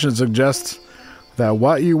this position suggests that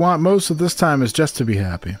what you want most at this time is just to be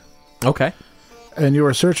happy. Okay. And you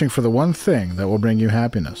are searching for the one thing that will bring you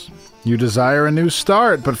happiness. You desire a new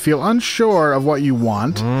start, but feel unsure of what you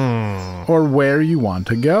want or where you want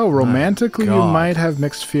to go. Romantically, you might have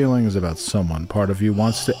mixed feelings about someone. Part of you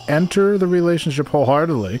wants to enter the relationship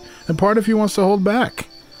wholeheartedly, and part of you wants to hold back.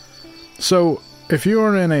 So, if you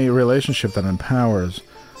are in a relationship that empowers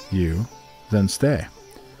you, then stay.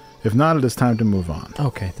 If not, it is time to move on.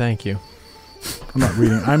 Okay, thank you.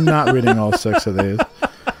 I'm not reading all 6 of these.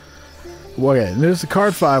 Okay, there's the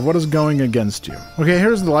card 5. What is going against you? Okay,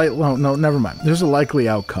 here's the no, never mind. There's a likely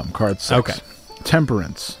outcome. Card 6. Okay.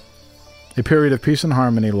 Temperance. A period of peace and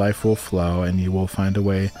harmony. Life will flow, and you will find a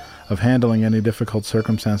way of handling any difficult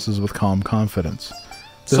circumstances with calm confidence.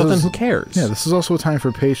 So then who cares? Yeah, this is also a time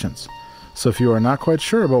for patience. So if you are not quite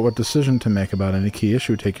sure about what decision to make about any key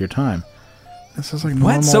issue, take your time. This is like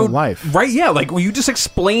normal life. Right, yeah, you just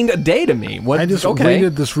explained a day to me. What? I just okay.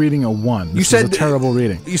 rated this reading a 1. This is a terrible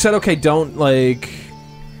reading. You said, okay, don't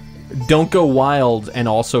go wild and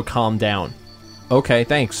also calm down. Okay,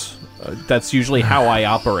 thanks. That's usually how I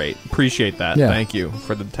operate. Appreciate that. Yeah. Thank you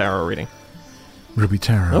for the tarot reading.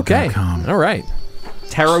 RubyTarot.com. Okay, all right.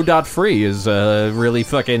 Tarot.free is really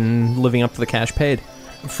fucking living up to the cash paid.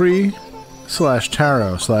 Free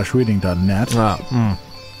 /tarot/reading.net.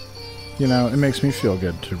 You know, it makes me feel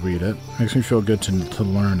good to read it. It makes me feel good to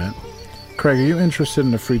learn it. Craig, are you interested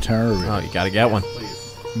in a free tarot reading? Oh, you gotta get one.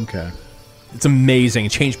 Okay. It's amazing.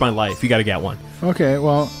 It changed my life. You gotta get one. Okay,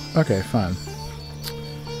 well, okay, fine.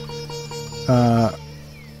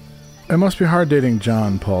 It must be hard dating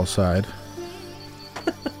John, Paul sighed.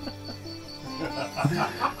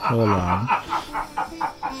 Hold on.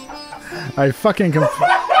 I fucking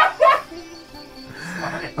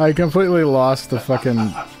I completely lost the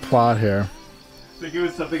fucking plot here. I think it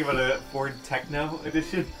was something about a Ford Techno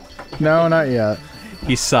edition. No, not yet.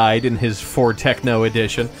 He sighed in his Ford Techno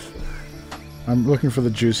edition. I'm looking for the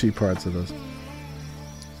juicy parts of this.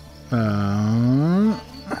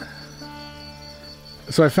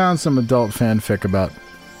 So I found some adult fanfic about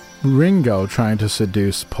Ringo trying to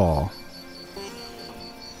seduce Paul.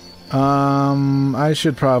 I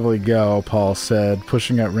should probably go, Paul said,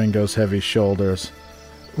 pushing at Ringo's heavy shoulders.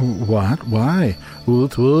 What? Why?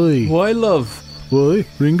 What? Why? Why, love? Why?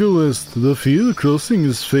 Ringo asked, the fear crossing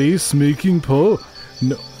his face, making Paul...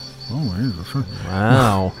 No. Oh, wait.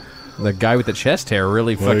 Wow. The guy with the chest hair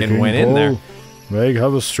really fucking went in there. Meg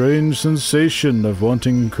have a strange sensation of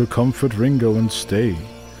wanting to comfort Ringo and stay.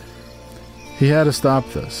 He had to stop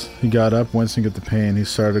this. He got up, wincing at the pain. He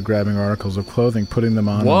started grabbing articles of clothing, putting them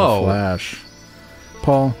on in a flash.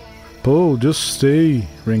 Paul, just stay,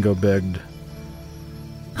 Ringo begged.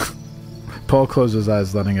 Paul closed his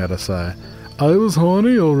eyes, letting out a sigh. I was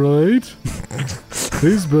horny, all right.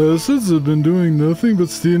 These bastards have been doing nothing but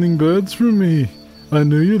stealing beds from me. I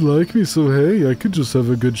knew you'd like me, so hey, I could just have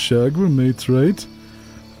a good shag. We're mates, right?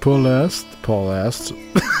 Paul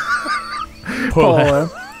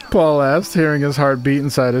asked, hearing his heart beat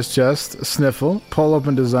inside his chest. A sniffle. Paul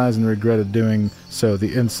opened his eyes and regretted doing so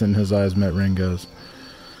the instant his eyes met Ringo's.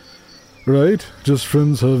 Right, just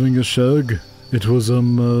friends having a shag. It was,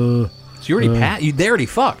 So you already they already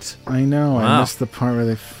fucked. I know, Wow. I missed the part where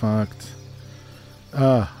they fucked.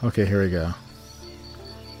 Okay, here we go.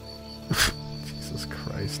 Jesus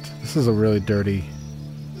Christ. This is a really dirty...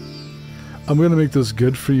 I'm gonna make this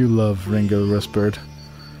good for you, love, Ringo whispered.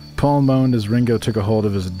 Paul moaned as Ringo took a hold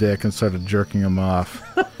of his dick and started jerking him off.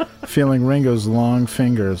 Feeling Ringo's long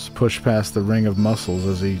fingers push past the ring of muscles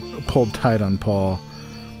as he pulled tight on Paul.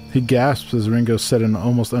 He gasped as Ringo set an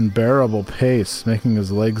almost unbearable pace, making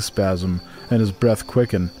his legs spasm and his breath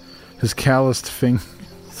quicken. His calloused fingers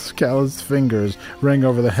rang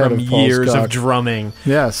over the head of Paul's cock. From years of drumming.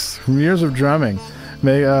 Yes, from years of drumming.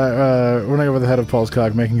 Running over the head of Paul's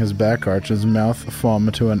cock, making his back arch, his mouth form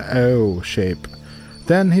into an O shape.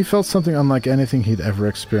 Then he felt something unlike anything he'd ever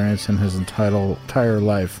experienced in his entire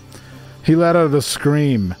life. He let out a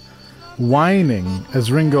scream, whining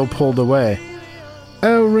as Ringo pulled away.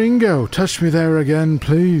 Oh, Ringo, touch me there again,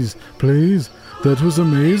 please, please. That was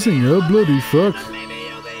amazing, oh bloody fuck.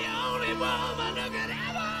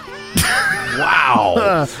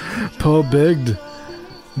 Wow. Paul begged.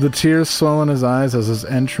 The tears swelled in his eyes as his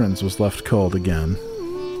entrance was left cold again.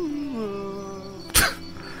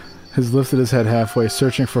 He lifted his head halfway,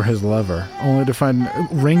 searching for his lover, only to find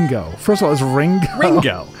Ringo. First of all, it's Ringo.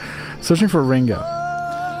 Ringo. Searching for Ringo.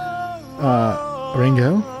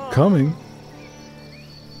 Ringo? Coming?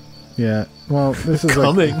 Yeah, well, this is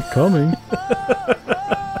coming. Coming.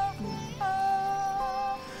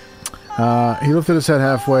 He lifted his head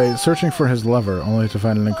halfway, searching for his lover, only to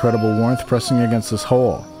find an incredible warmth pressing against his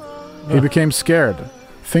hole. He became scared.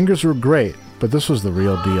 Fingers were great, but this was the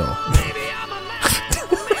real deal.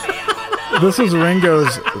 This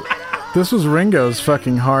was Ringo's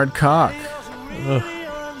fucking hard cock.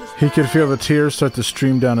 He could feel the tears start to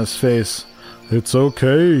stream down his face. It's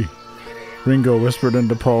okay, Ringo whispered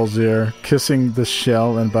into Paul's ear, kissing the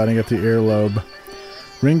shell and biting at the earlobe.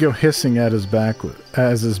 Ringo hissing at his back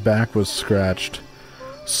as his back was scratched.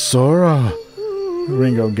 Sora!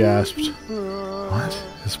 Ringo gasped. What?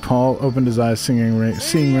 As Paul opened his eyes, seeing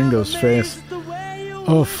Ringo's face.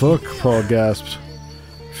 Oh fuck, Paul gasped,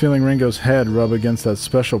 feeling Ringo's head rub against that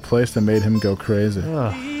special place that made him go crazy.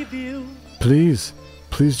 Please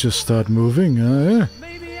just start moving,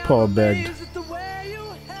 Paul begged.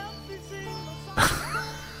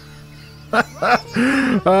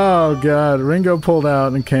 Oh God! Ringo pulled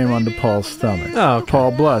out and came onto Paul's stomach. Oh, okay.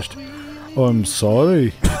 Paul blushed. Oh, I'm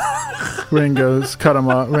sorry. Ringo cut him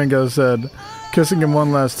off. Ringo said, kissing him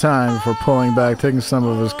one last time before pulling back, taking some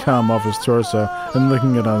of his cum off his torso and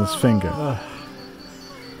licking it on his finger.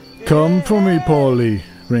 Come for me, Paulie,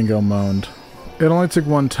 Ringo moaned. It only took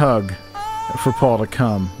one tug for Paul to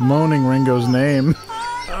come, moaning Ringo's name.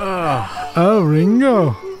 Oh,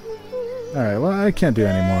 Ringo. All right, well, I can't do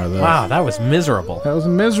any more of this. Wow, that was miserable. That was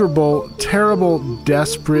miserable, terrible,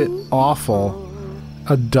 desperate, awful,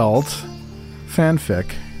 adult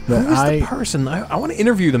fanfic. Who is the person? I want to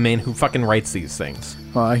interview the man who fucking writes these things.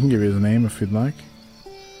 Well, I can give you his name if you'd like.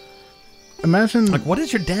 Imagine, like, what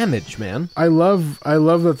is your damage, man? I love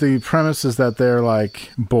that the premise is that they're like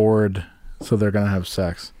bored, so they're gonna have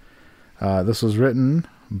sex. This was written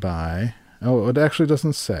by. Oh, it actually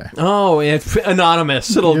doesn't say. Oh, it's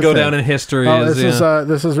anonymous. It'll go down in history. Oh,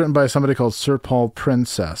 this is written by somebody called Sir Paul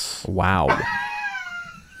Princess. Wow.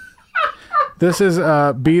 This is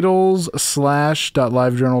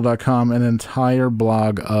Beatles/livejournal.com, an entire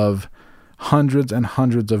blog of hundreds and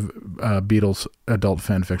hundreds of Beatles adult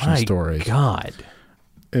fan fiction stories. God.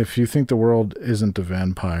 If you think the world isn't a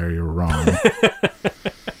vampire, you're wrong.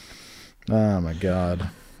 Oh my God.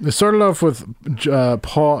 It started off with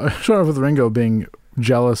Ringo being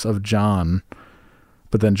jealous of John,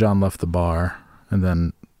 but then John left the bar, and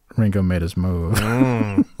then Ringo made his move.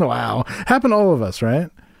 Wow. Happened to all of us, right?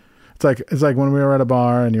 It's like when we were at a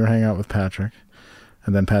bar and you were hanging out with Patrick,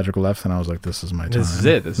 and then Patrick left, and I was like, "This is my time. This is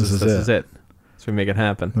it. This is it. So we make it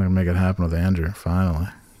happen. We're gonna make it happen with Andrew finally,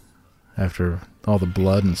 after all the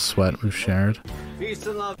blood and sweat we've shared. Peace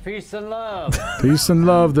and love. Peace and love. Peace and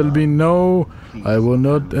love. There'll be no. I will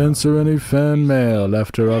not answer any fan mail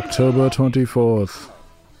after October 24th.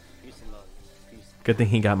 Good thing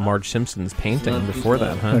he got Marge Simpson's painting before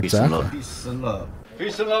that, huh? Exactly. Peace and love.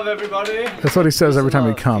 Peace and love, everybody. That's what he says every time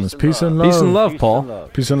he comes. Peace and love. Peace and love, Paul.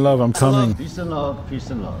 Peace and love, I'm coming. Peace and love. Peace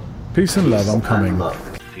and love. Peace and love, I'm coming.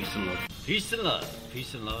 Peace and love. Peace and love.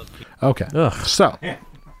 Peace and love. Okay. Ugh. So.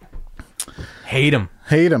 Hate him.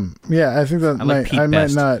 Yeah, I think that I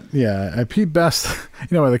might not. Yeah, Pete Best.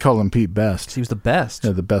 You know why they call him Pete Best? He was the best.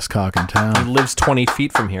 Yeah, the best cock in town. He lives 20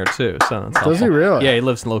 feet from here too. So that's does he really? Yeah, he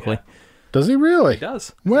lives locally. Does he really? He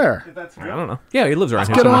does. Where? I don't know. Yeah, he lives around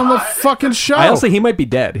here. Let's get him on the fucking show. Honestly, he might be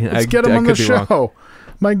dead. Let's get him on the show.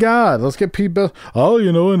 My God, let's get Pete Best. Oh,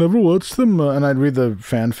 I never watched them. And I'd read the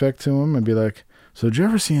fanfic to him and be like, so did you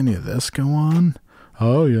ever see any of this go on?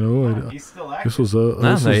 Oh, He's still active. This was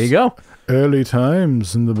there you go. Early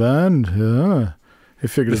times in the band. Yeah. He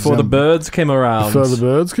figured before the birds came around. Before the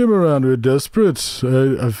birds came around, we were desperate.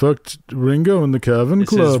 I fucked Ringo in the Cavern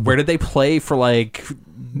Club. Where did they play for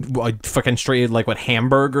fucking straight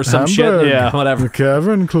Hamburg or some shit? Yeah, whatever. The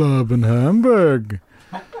Cavern Club in Hamburg.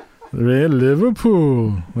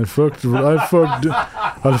 Liverpool. I fucked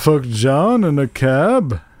John in a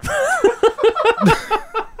cab.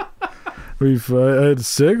 We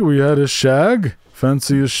had a shag.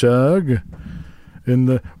 Fancy a shag.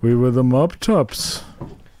 We were the mop tops.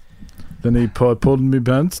 Then he pulled me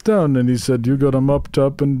pants down and he said, "You got a mop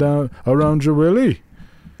top and down around your willy."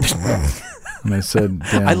 And I said,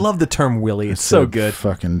 damn. I love the term willy. It's so good.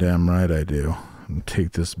 Fucking damn right I do. And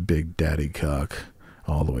take this big daddy cock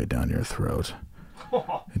all the way down your throat.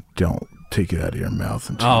 Don't take it out of your mouth.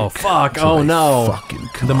 Fuck. Oh, no.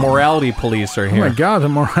 The morality police are here. Oh, my God. The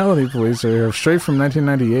morality police are here. Straight from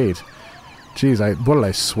 1998. Jeez, what did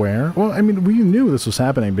I swear? Well, I mean, we knew this was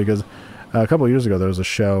happening because a couple of years ago there was a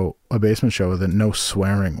basement show that no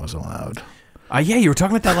swearing was allowed. Yeah, you were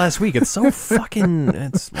talking about that last week. It's so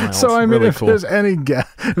fucking. So I mean, really if cool. there's any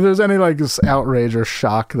outrage or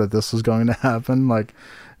shock that this was going to happen,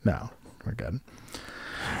 no, we're good.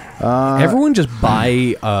 Everyone just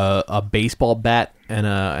buy a baseball bat and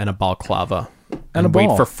a balaclava and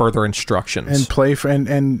wait for further instructions and play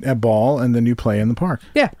and a ball, and then you play in the park.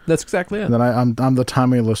 Yeah, that's exactly it. And then I'm the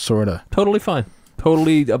Tommy Lasorda. Totally fine.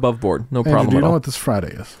 Totally above board. No problem. Do you know what this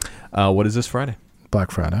Friday is? What is this Friday?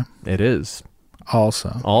 Black Friday. It is.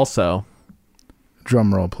 Also.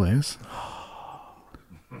 Drum roll, please.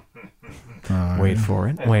 Wait for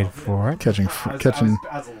it. Catching Fred.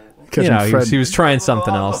 He was trying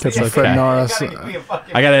something else. Catching Fred Norris.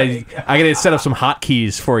 I gotta set up some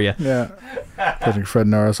hotkeys for you. Yeah. Catching Fred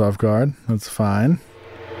Norris off guard. That's fine.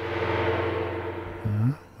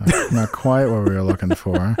 Not quite what we were looking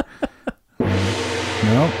for.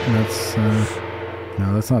 That's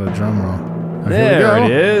not a drum roll. There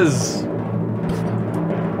it is.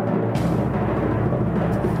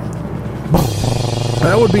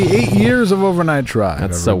 That would be 8 years of Overnight Drive.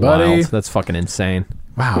 That's everybody. So wild. That's fucking insane.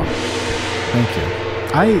 Wow. Thank you.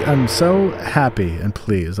 I am so happy and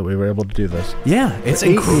pleased that we were able to do this. Yeah, it's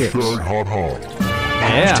 8 years. Hot.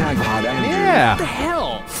 Yeah. What the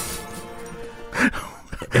hell?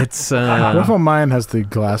 It's What if mine has the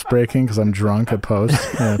glass breaking because I'm drunk at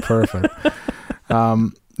post? Yeah, perfect.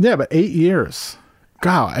 Yeah, but 8 years.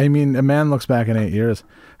 God, I mean, a man looks back in 8 years.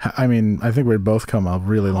 I mean, I think we'd both come a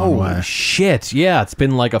really long way. Holy shit! Yeah, it's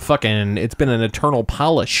been like an eternal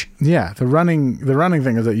polish. Yeah, the running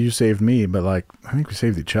thing is that you saved me, but like I think we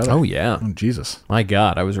saved each other. Oh yeah. Oh Jesus. My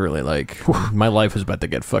God, I was really like, my life was about to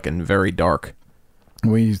get fucking very dark.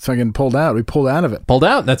 We fucking pulled out. We pulled out of it. Pulled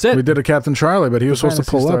out. That's it. We did a Captain Charlie, but he was supposed to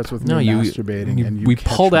pull up. With no, me you masturbating. And we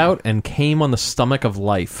pulled out and came on the stomach of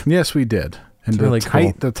life. Yes, we did. And it's really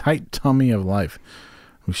cool. The tight tummy of life.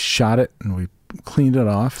 We shot it and we cleaned it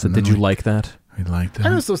off. So did you like that? We liked it.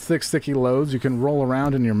 And it's those thick, sticky loads you can roll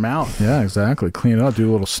around in your mouth. Yeah, exactly. Clean it up. Do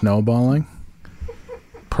a little snowballing.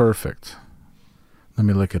 Perfect. Let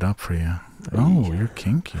me look it up for you. Oh, you're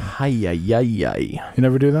kinky. Hi-yi-yi-yi. You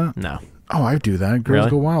never do that? No. Oh, I do that. Girls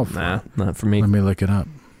go wild for Nah, it. not for me. Let me look it up.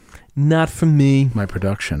 Not for me. My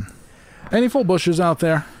production. Any full bushes out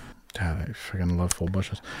there? God, I freaking love full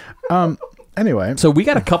bushes. Anyway. So we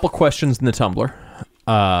got a couple questions in the Tumblr.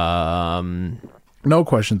 No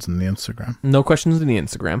questions in the Instagram. No questions in the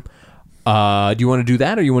Instagram. Do you want to do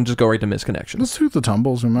that, or you want to just go right to misconnections? Let's do the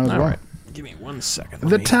tumbles. We might as well. All right. Give me 1 second.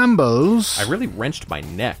 The tumbles. I really wrenched my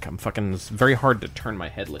neck. It's very hard to turn my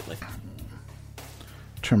head lately.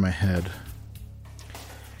 Turn my head.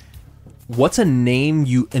 What's a name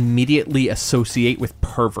you immediately associate with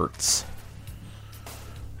perverts?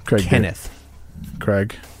 Craig. Kenneth.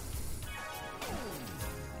 Craig.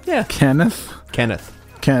 Yeah. Kenneth.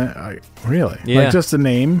 Really? Yeah. Like just a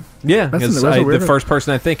name? Yeah. That's the first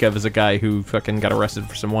person I think of is a guy who fucking got arrested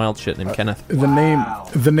for some wild shit named Kenneth.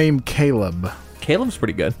 The name Caleb. Caleb's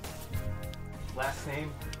pretty good. Last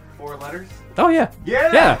name, 4 letters. Oh yeah.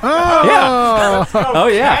 Yeah. Yeah. Oh. Yeah. Oh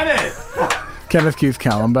yeah. Kenneth. Keith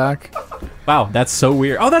Kallenbach. Wow, that's so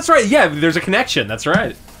weird. Oh, that's right. Yeah, there's a connection. That's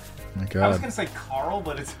right. My I was God. gonna say Carl,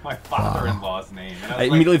 but it's my father-in-law's name. And I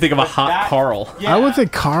immediately think of a hot Carl. Yeah. I would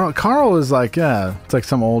think Carl. Carl is like, it's like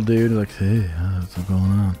some old dude. Like, hey, what's going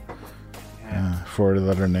on? Yeah.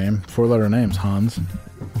 4-letter name. 4-letter names. Hans.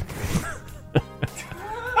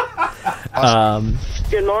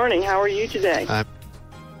 Good morning. How are you today?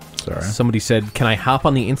 Sorry. Somebody said, "Can I hop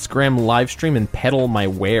on the Instagram live stream and peddle my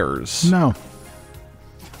wares?" No.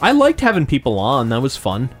 I liked having people on. That was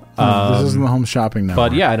fun. This isn't the home shopping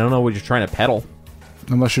network. But yeah, I don't know what you're trying to peddle.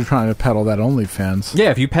 Unless you're trying to peddle that OnlyFans.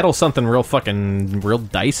 Yeah, if you peddle something real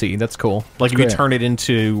dicey, that's cool. Like if you Great. turn it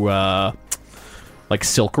into like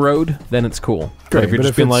Silk Road, then it's cool. But Great, if you're but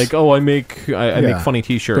just if being it's- like, oh, I make funny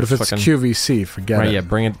T-shirts. But if it's QVC, forget right, it. yeah,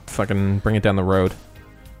 bring it down the road.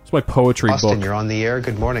 It's my poetry Austin, book. you're on the air.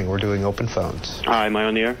 Good morning. We're doing open phones. Hi, am I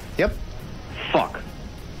on the air? Yep. Fuck.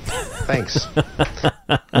 Thanks.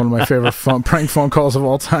 One of my favorite prank phone calls of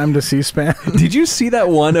all time to C-SPAN. Did you see that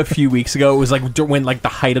one a few weeks ago? It was like when the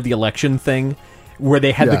height of the election thing, where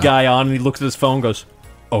they had the guy on and he looks at his phone and goes,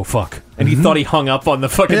 "Oh fuck," and he thought he hung up on the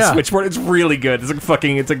fucking switchboard. It's really good.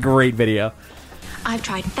 It's a great video. I've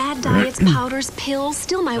tried fad diets, powders, pills.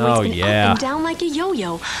 Still, my weight's been up and down like a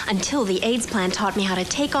yo-yo until the AIDS plan taught me how to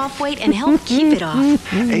take off weight and help keep it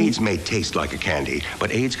off. AIDS may taste like a candy,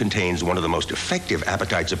 but AIDS contains one of the most effective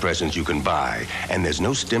appetite suppressants you can buy, and there's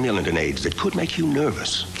no stimulant in AIDS that could make you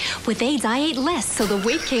nervous. With AIDS, I ate less, so the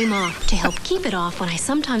weight came off to help keep it off when I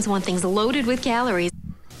sometimes want things loaded with calories.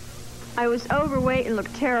 I was overweight and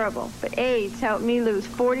looked terrible, but AIDS helped me lose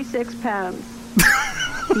 46 pounds.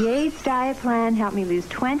 The AIDS diet plan helped me lose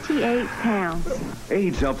 28 pounds.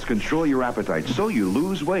 AIDS helps control your appetite so you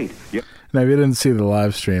lose weight. Yep. Now, if you didn't see the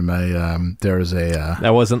live stream, there was a...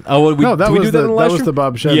 That wasn't... Oh, no, that did we was do that in the live that was stream? the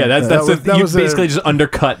Bob Shed. Yeah, you was basically just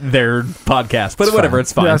undercut their podcast. But whatever,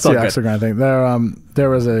 it's fine. Yeah, It's all that's the good. Instagram thing. There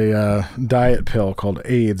was a diet pill called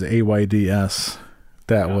AIDS, AIDS,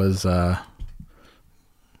 that was... that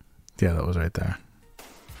was right there.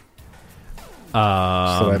 So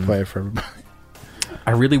I play it for everybody.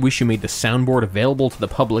 I really wish you made the soundboard available to the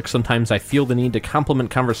public. Sometimes I feel the need to complement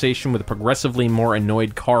conversation with a progressively more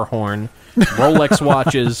annoyed car horn, Rolex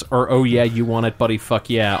watches, or "Oh yeah, you want it, buddy? Fuck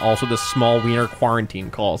yeah!" Also, the small wiener quarantine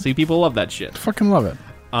call. See, people love that shit. Fucking love it.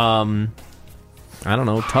 I don't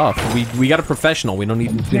know, tough. We got a professional. We don't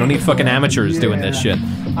need fucking amateurs doing this shit.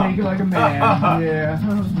 Take it like a man.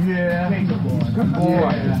 Yeah. Take it, boy. Good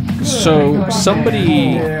boy. So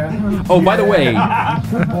somebody. Oh, by the way.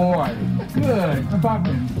 Good boy. Good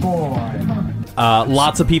fucking boy.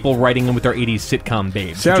 Lots of people writing in with their 80s sitcom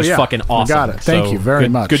babes, which is fucking awesome. Got it. Thank you very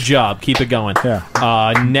much. Good job. Keep it going.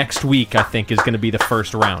 Yeah. Next week, I think, is going to be the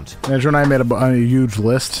first round. Andrew and I made a huge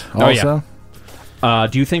list also. Oh, yeah.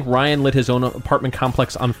 Do you think Ryan lit his own apartment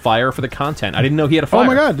complex on fire for the content? I didn't know he had a fire. Oh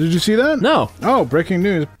my god, did you see that? No. Oh, breaking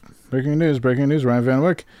news. Breaking news. Ryan Van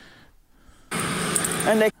Wyck.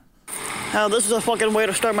 And this is a fucking way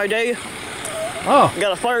to start my day. Oh.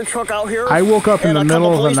 Got a fire truck out here. I woke up in and the a couple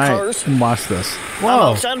middle of the police night cars. and watched this. I'm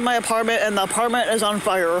outside my apartment, and the apartment is on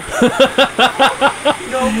fire.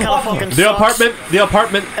 The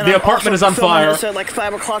apartment is on fire. It's at like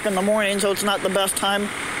 5 o'clock in the morning, so it's not the best time.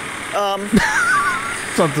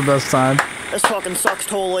 It's not the best time. This fucking sucks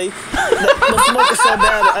totally. The smoke is so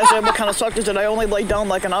bad. I said, what kind of suck is it? I only laid down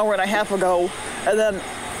like an hour and a half ago, and then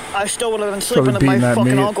I still would have been sleeping if my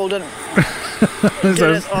fucking uncle didn't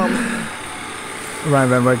Ryan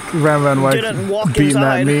Van Wyck didn't walk beating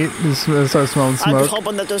inside. that meat and start smelling I'm smoke. just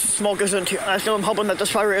hoping that this smoke isn't too... I'm hoping that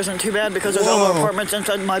this fire isn't too bad because there's other apartments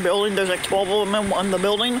inside my building. There's like 12 of them in the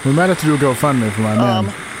building. We might have to do a GoFundMe for my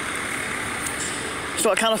man.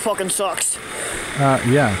 So it kind of fucking sucks.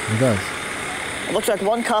 Yeah, it does. It looks like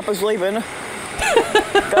one cop is leaving. Got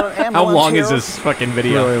an ambulance How long here. is this fucking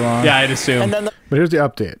video? Really long. Yeah, I'd assume. And then But here's the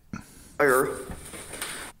update.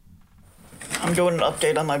 I'm doing an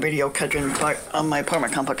update on my video on my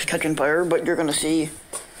apartment complex catching fire, but you're gonna see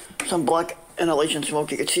some black inhalation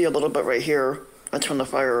smoke. You can see a little bit right here. That's from the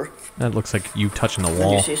fire. That looks like you touching the Then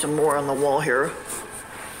wall. you see some more on the wall here.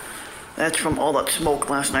 That's from all that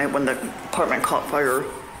smoke last night when the apartment caught fire.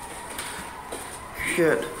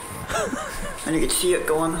 Shit. And you can see it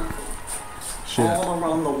going all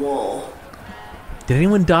around the wall. Did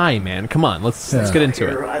anyone die, man? Come on, let's get into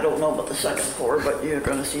Here, it. I don't know about the second floor, but you're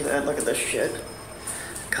gonna see that. Look at this shit.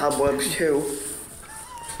 Cobwebs too.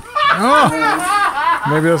 Oh!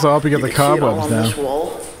 Maybe this will help you get the can see it all cobwebs on this down.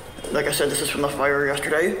 wall. Like I said, this is from the fire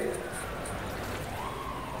yesterday.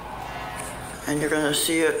 And you're gonna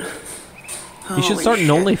see it. You should start an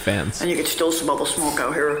OnlyFans. And you can still smell the smoke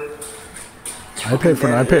out here. I pay for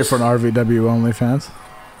an RVW OnlyFans.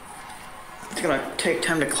 It's gonna take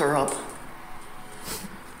time to clear up.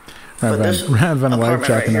 Ryan Van Wyck Apartment right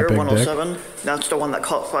jacking here, that big dick. 107. That's the one that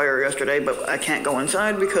caught fire yesterday, but I can't go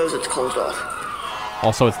inside because it's closed off.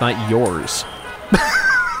 Also, it's not yours.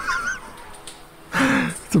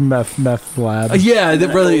 It's a meth lab. Yeah,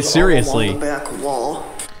 really, seriously. Along the back wall.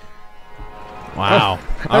 Wow.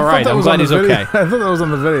 I All right, thought that I'm was glad on the he's video. okay. I thought that was on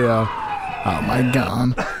the video. Oh my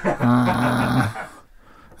god.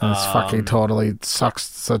 This fucking totally sucks.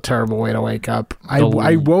 It's a terrible way to wake up.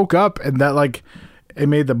 I woke up and that like it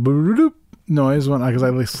made the boop noise when because I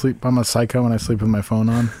like sleep. I'm a psycho when I sleep with my phone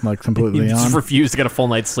on, like completely You on. just refuse to get a full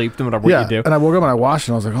night's sleep no matter what you do. And I woke up and I watched it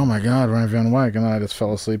and I was like, oh my god, Ryan Van Wyck, and then I just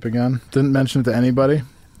fell asleep again. Didn't mention it to anybody.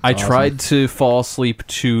 I tried to fall asleep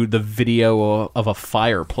to the video of a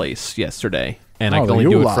fireplace yesterday, and I could only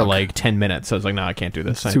do it for like 10 minutes. So I was like, no, I can't do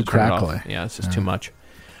this. It's I too have to turn it off. crackly. Yeah, it's just too much.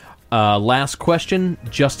 Last question.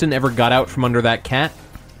 Justin ever got out from under that cat?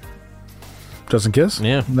 Justin Kiss?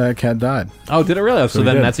 Yeah. That cat died. Oh, did it really? So he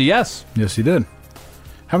then did. that's a yes. Yes, he did.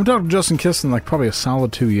 Haven't talked to Justin Kiss in like probably a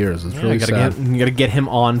solid 2 years. It's really sad. You gotta get him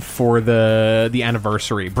on for the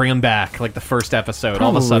anniversary. Bring him back, like the first episode.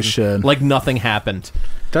 All of a Probably sudden, should. like nothing happened.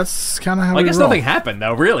 That's kind of how I we guess roll. nothing happened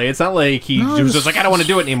though. Really, it's not like he was just like, I don't want to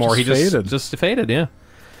do it anymore. He just faded. Yeah.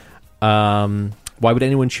 Why would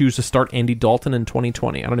anyone choose to start Andy Dalton in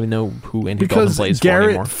 2020? I don't even know who Andy Dalton Because plays for Garrett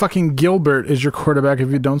anymore. fucking Gilbert is your quarterback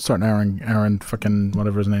if you don't start Aaron fucking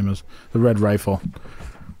whatever his name is, the Red Rifle.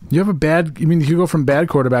 You have a bad. I mean, you go from bad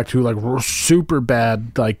quarterback to like super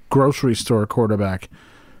bad like grocery store quarterback.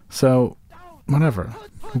 So, whatever.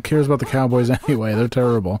 Who cares about the Cowboys anyway? They're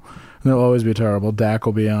terrible. And they'll always be terrible. Dak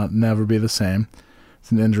will be out, never be the same.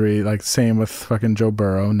 It's an injury. Like same with fucking Joe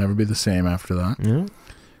Burrow, never be the same after that. Yeah.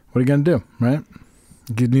 What are you gonna do, right?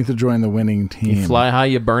 You need to join the winning team. You fly high,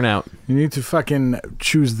 you burn out. You need to fucking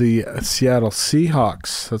choose the Seattle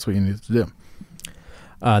Seahawks. That's what you need to do.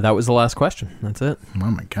 That was the last question. That's it.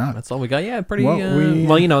 Oh my god, that's all we got. Yeah, pretty. Well,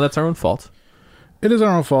 Well, you know, that's our own fault. It is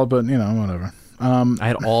our own fault, but you know, whatever. I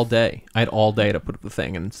had all day. I had all day to put up the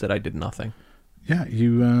thing, and instead I did nothing. Yeah,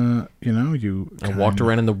 you I walked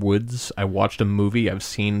around in the woods. I watched a movie I've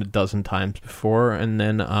seen a dozen times before, and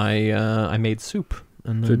then I made soup.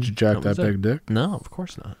 And then Did you jack that was big it. dick? No, of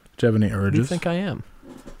course not. Do you have any Who do you urges? think I am?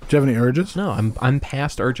 Do you have any urges? No, I'm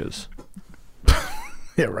past urges.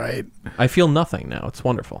 Yeah, right. I feel nothing now. It's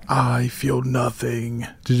wonderful. I feel nothing.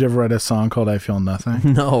 Did you ever write a song called "I Feel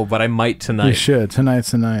Nothing"? No, but I might tonight. You should. Tonight's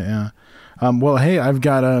the night. Yeah. Well, hey, I've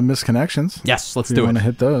got Misconnections. Yes, let's if do you it. Want to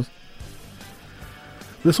hit those?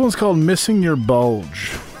 This one's called "Missing Your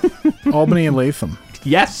Bulge." Albany and Latham.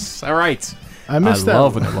 Yes. All right. I miss that.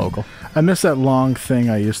 love when they're local. I miss that long thing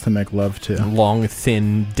I used to make love to. Long,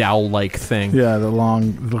 thin, dowel-like thing. Yeah, the long,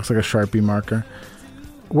 it looks like a Sharpie marker.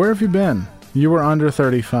 Where have you been? You were under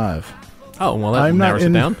 35. Oh, well, that narrows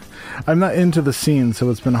it down. I'm not into the scene, so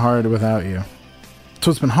it's been hard without you.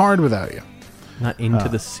 Not into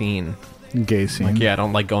the scene. Gay scene. Like, yeah, I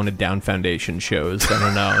don't like going to Down Foundation shows. I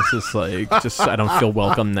don't know. It's just like, I don't feel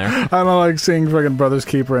welcome there. I don't like seeing fucking Brothers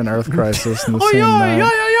Keeper and Earth Crisis in the Oi, same oi,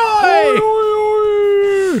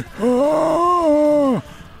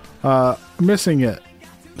 night. Missing it.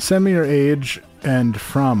 Send me your age and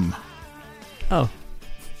from. Oh.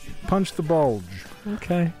 Punch the bulge.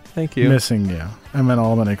 Okay, thank you. Missing you. I'm in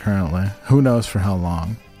Albany currently. Who knows for how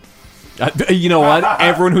long? You know what?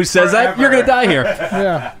 Everyone who says that, you're going to die here.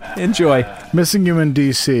 Yeah. Enjoy. Missing you in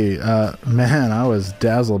D.C. Man, I was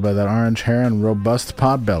dazzled by that orange hair and robust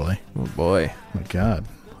pot belly. Oh, boy. My God.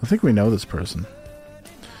 I think we know this person.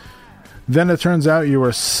 Then it turns out you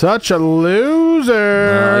were such a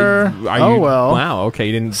loser. Well. Wow, okay.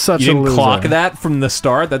 You didn't Such a loser. clock that from the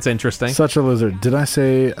start? That's interesting. Such a loser. Did I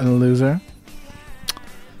say a loser?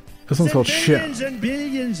 This one's called Shell. Billions and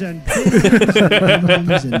billions and billions and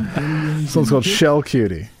billions. This one's called Shell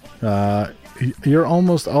Cutie. You're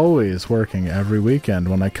almost always working every weekend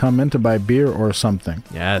when I come in to buy beer or something.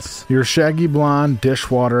 Yes. Your shaggy blonde,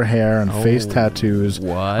 dishwater hair, and face tattoos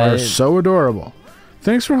are so adorable.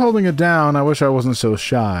 Thanks for holding it down. I wish I wasn't so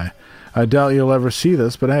shy. I doubt you'll ever see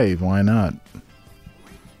this, but hey, why not?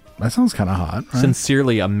 That sounds kind of hot, right?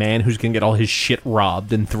 Sincerely, a man who's going to get all his shit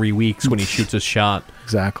robbed in 3 weeks when he shoots his shot.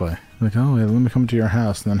 Exactly. Like, oh, yeah, let me come to your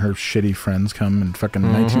house. And then her shitty friends come and fucking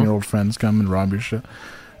 19-year-old friends come and rob your shit.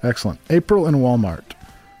 Excellent. April in Walmart.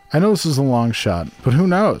 I know this is a long shot, but who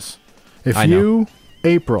knows? If you,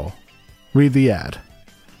 April, read the ad.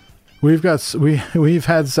 We've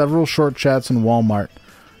had several short chats in Walmart.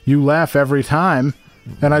 You laugh every time,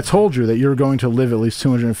 and I told you that you're going to live at least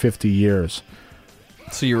 250 years.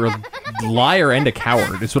 So you're a liar and a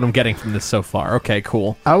coward is what I'm getting from this so far. Okay,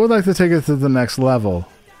 cool. I would like to take it to the next level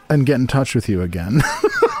and get in touch with you again.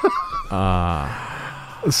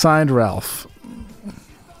 Signed, Ralph.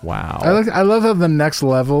 Wow. I love how the next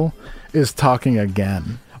level is talking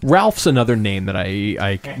again. Ralph's another name that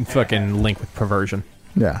I fucking link with perversion.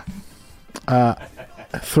 Yeah.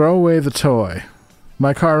 Throw away the toy.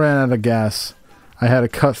 My car ran out of gas. I had to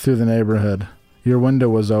cut through the neighborhood. Your window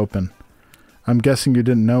was open. I'm guessing you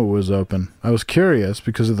didn't know it was open. I was curious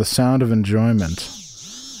because of the sound of enjoyment.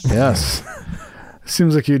 Yes.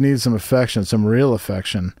 Seems like you need some affection, some real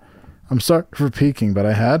affection. I'm sorry for peeking, but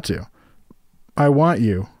I had to. I want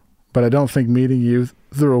you, but I don't think meeting you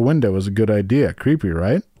through a window is a good idea. Creepy,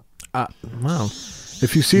 right? Wow.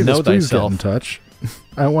 If you see this, please get in touch.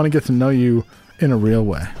 I want to get to know you in a real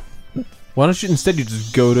way. Why don't you instead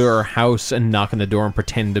just go to her house and knock on the door and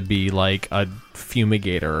pretend to be like a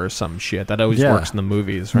fumigator or some shit? That always works in the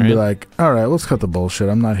movies, right? And be like, all right, let's cut the bullshit.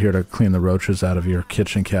 I'm not here to clean the roaches out of your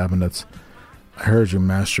kitchen cabinets. I heard you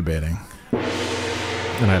masturbating.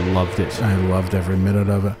 And I loved it. I loved every minute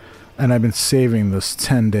of it. And I've been saving this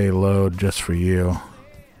 10-day load just for you.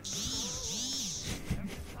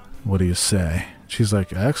 What do you say? She's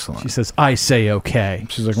like, excellent. She says, I say okay.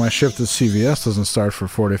 She's like, my shift at CVS doesn't start for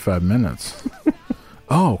 45 minutes.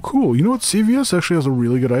 Oh, cool. You know what? CVS actually has a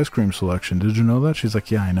really good ice cream selection. Did you know that? She's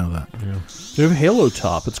like, yeah, I know that. Yeah. They have Halo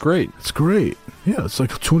Top. It's great. It's great. Yeah, it's like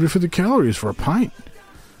 250 calories for a pint.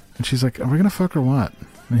 And she's like, are we going to fuck or what?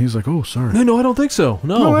 And he's like, oh, sorry. No, I don't think so.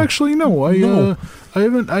 No, actually, no. I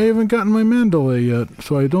haven't gotten my mandolay yet,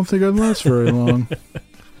 so I don't think I'd last very long.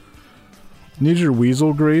 Need your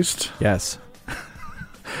weasel greased? Yes.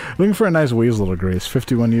 Looking for a nice weasel to grease.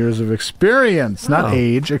 51 years of experience, not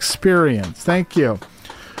age, experience. Thank you.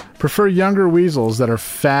 Prefer younger weasels that are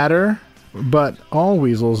fatter, but all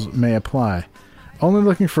weasels may apply. Only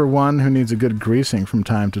looking for one who needs a good greasing from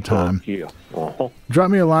time to time.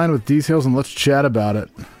 Drop me a line with details and let's chat about it.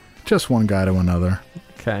 Just one guy to another.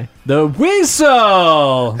 Okay. The Weasel!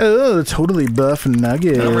 Oh, totally buff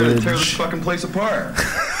nuggets. I'm ready to tear this fucking place apart.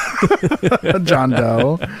 John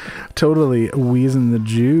Doe. Totally wheezing the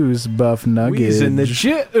Jews, buff nuggets. Wheezing the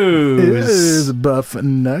Jews. Is buff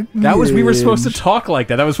nuggets. That was, we were supposed to talk like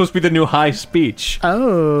that. That was supposed to be the new high speech.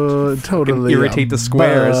 Oh, totally. Irritate the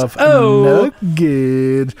squares. Buff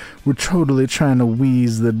nugget. We're totally trying to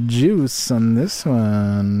wheeze the juice on this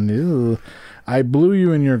one. Ew. I blew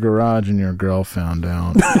you in your garage and your girl found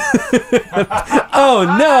out.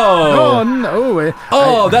 Oh, no. Oh, no.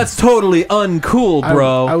 Oh, that's totally uncool,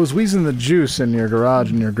 bro. I was wheezing the juice in your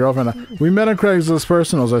garage and your girlfriend. We met on Craigslist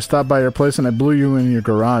Personals. I stopped by your place and I blew you in your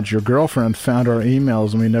garage. Your girlfriend found our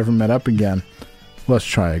emails and we never met up again. Let's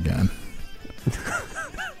try again.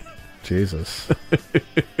 Jesus.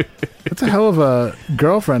 That's a hell of a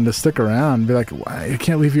girlfriend to stick around. Be like, I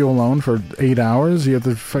can't leave you alone for 8 hours. You have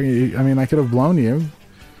to fucking, I mean, I could have blown you.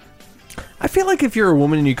 I feel like if you're a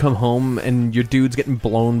woman and you come home and your dude's getting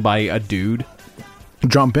blown by a dude,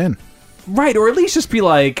 jump in. Right, or at least just be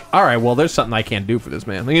like, all right, well, there's something I can't do for this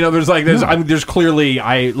man. You know, there's clearly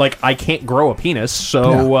I can't grow a penis,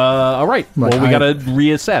 so all right, Like, well, we gotta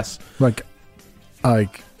reassess. Like,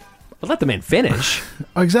 but let the man finish.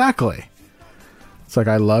 Exactly. It's like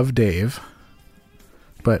I love Dave,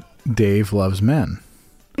 but Dave loves men.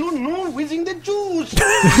 Whizzing the juice.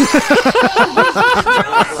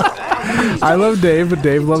 I love Dave, but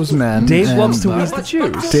Dave loves men. Dave and loves to wheeze the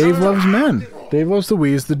juice. Dave loves men. Dave loves to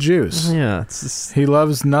wheeze the juice. Yeah, he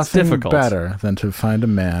loves nothing difficult. better than to find a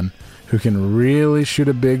man who can really shoot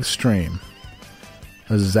a big stream.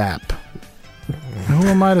 A zap. Who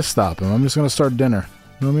am I to stop him? I'm just going to start dinner.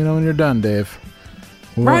 Let me know when you're done, Dave.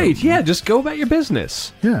 Right, yeah, just go about your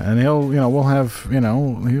business. Yeah, and we'll have,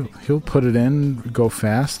 he'll put it in, go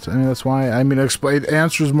fast. I mean, that's why, it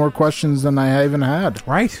answers more questions than I even had.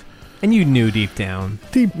 Right. And you knew deep down.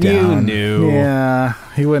 Deep down. You knew. Yeah,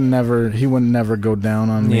 he would never go down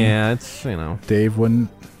on me. Yeah, it's, Dave wouldn't.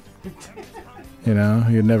 He'd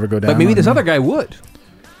never go down But maybe on this me. other guy would.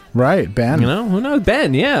 Right, Ben. Who knows?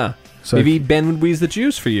 Ben, yeah. So maybe Ben would wheeze the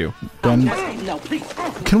juice for you. Ben,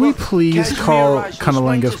 can we please call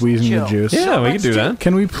Cunnilingus wheezing the juice? Yeah, we can do that.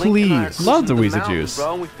 Can we please? Love to wheeze the juice.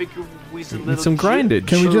 Need some grindage.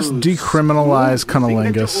 Can we just decriminalize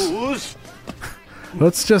Cunnilingus?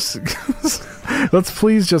 Let's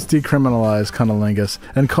please just decriminalize Cunnilingus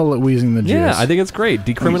and call it wheezing the juice. Yeah, I think it's great.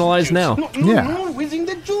 Decriminalize now. Yeah. Whizzing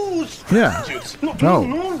the juice. Yeah.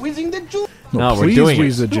 No. Whizzing the juice. No, we're please doing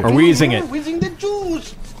wheeze it. the juice. We're wheezing it. Whizzing the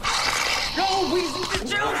juice. No, whizzing the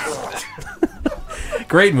juice.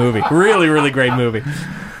 Great movie. Really, really great movie.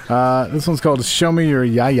 This one's called Show Me Your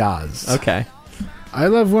Yayas. Okay. I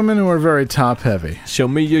love women who are very top-heavy. Show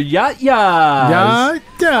me your yayas.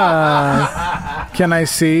 Yeah. Can I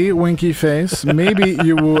see winky face? Maybe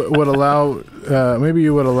you would allow. Maybe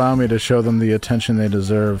you would allow me to show them the attention they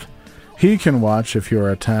deserve. He can watch if you're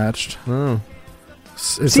attached.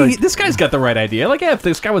 It's See, like, this guy's got the right idea. Like, yeah, if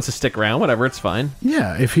this guy wants to stick around, whatever, it's fine.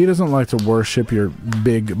 yeah, if he doesn't like to worship your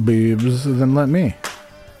big boobs, then let me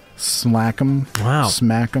slack him. Wow.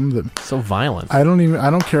 Smack him. So violent. I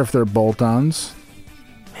don't care if they're bolt-ons.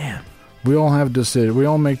 Man. We all have decisions. We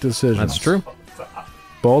all make decisions. That's true.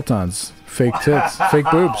 Bolt-ons, fake tits, fake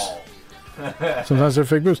boobs. Sometimes they're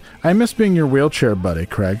fake boobs. I miss being your wheelchair buddy,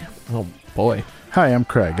 Craig. Oh, boy. Hi, I'm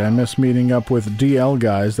Craig. I miss meeting up with DL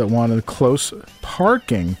guys that wanted close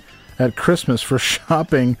parking at Christmas for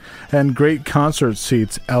shopping and great concert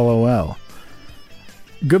seats, LOL.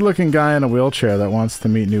 Good-looking guy in a wheelchair that wants to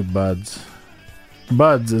meet new buds.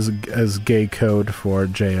 Buds is gay code for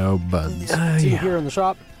J.O. buds. See you here in the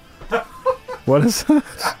shop. What is that?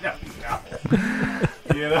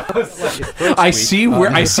 I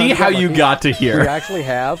see how you got to here. We actually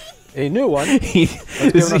have a new one. He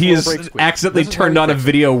has accidentally turned on a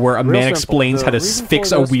video where a man explains how to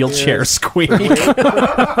fix a wheelchair squeak.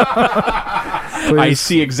 I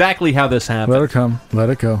see exactly how this happened. Let her come. Let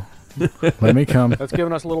it go. Let me come. That's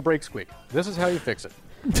giving us a little brake squeak. This is how you fix it.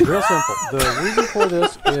 Real simple. The reason for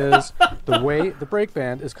this is the way the brake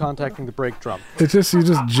band is contacting the brake drum. It's just you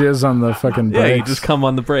just jizz on the fucking brakes. Yeah, you just come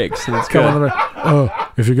on the brakes. And it's come good. on the brakes.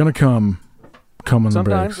 Oh, if you're gonna come on the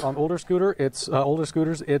Sometimes brakes. on older scooters,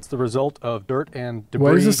 it's the result of dirt and debris.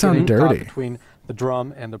 Why does it sound getting caught dirty? between the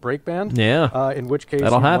drum and the brake band? Yeah. In which case,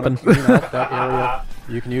 That'll you happen. want to clean out that area.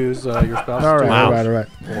 You can use your spouse All right.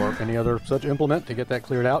 or any other such implement to get that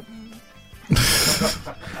cleared out.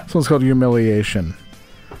 This one's called humiliation.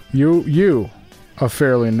 You a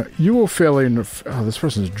fairly this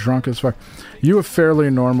person's drunk as fuck. You a fairly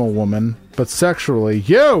normal woman, but sexually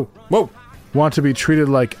want to be treated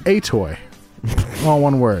like a toy. All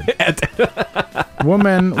one word.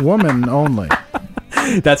 Woman only.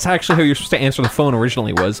 That's actually how you're supposed to answer the phone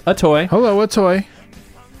originally was a toy. Hello, a toy.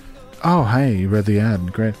 Oh, hey, you read the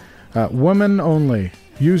ad. Great. Woman only.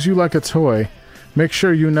 Use you like a toy. Make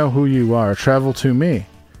sure you know who you are. Travel to me.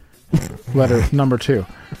 Letter number 2.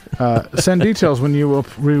 Send details when you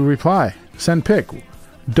reply. Send pic.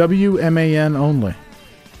 WMAN only.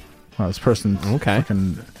 Wow, this person. Okay.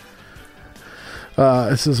 Fucking,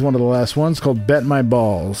 this is one of the last ones called Bet My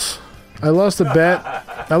Balls. I lost a bet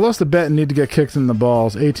and need to get kicked in the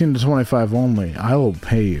balls. 18 to 25 only. I will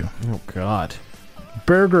pay you. Oh, God.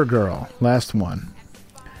 Burger Girl. Last one.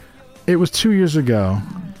 It was 2 years ago.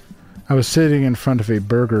 I was sitting in front of a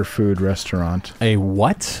burger food restaurant. A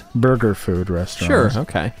what? Burger food restaurant. Sure,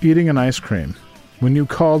 okay. Eating an ice cream. When you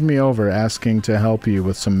called me over asking to help you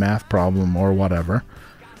with some math problem or whatever,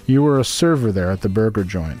 you were a server there at the burger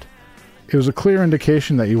joint. It was a clear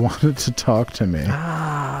indication that you wanted to talk to me.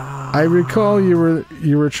 I recall you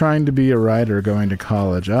were trying to be a writer going to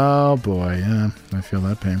college. Oh boy, yeah, I feel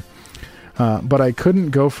that pain. But I couldn't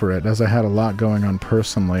go for it as I had a lot going on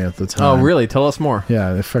personally at the time. Oh, really? Tell us more.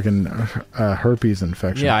 Yeah, the fucking herpes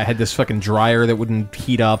infection. Yeah, I had this fucking dryer that wouldn't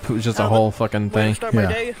heat up. It was just a whole fucking thing. Start my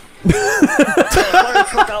day. Fire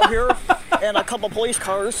truck out here and a couple police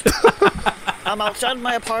cars. I'm outside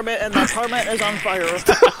my apartment and the apartment is on fire.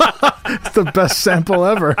 It's the best sample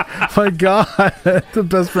ever. My God. The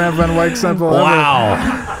best Van Wyck sample ever.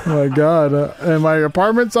 Wow. Oh, my God. And my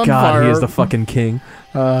apartment's on fire. God, he is the fucking king.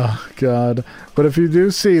 Oh, God. But if you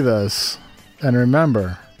do see this, and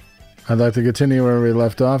remember, I'd like to continue where we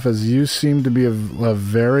left off, as you seem to be a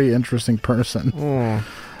very interesting person.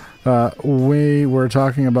 We were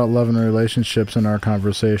talking about love and relationships in our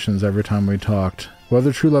conversations every time we talked.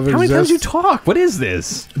 Whether true love exists... How many times you talk? What is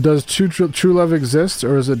this? Does true love exist,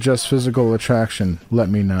 or is it just physical attraction? Let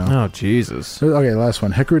me know. Oh, Jesus. Okay, last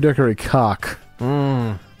one. Hickory Dickory Cock.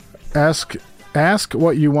 Ask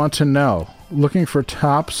what you want to know. Looking for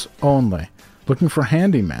tops only. Looking for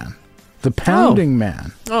handyman. The pounding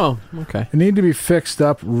man. Oh, okay. I need to be fixed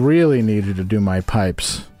up. Really needed to do my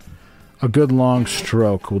pipes. A good long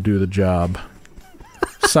stroke will do the job.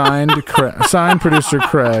 Signed, signed producer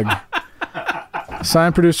Craig.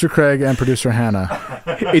 Signed producer Craig and producer Hannah.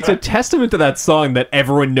 It's a testament to that song that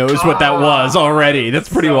everyone knows what that was already. That's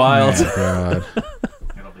pretty wild. Oh, my God.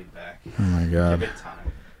 It'll be back. Oh, my God.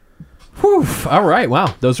 Whew. All right.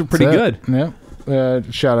 Wow. Those were pretty good. Yeah.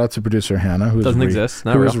 Shout out to producer Hannah, who doesn't exist.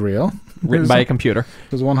 Not who real. is real. Written by a computer.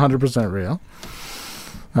 It was 100% real.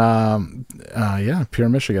 Yeah, pure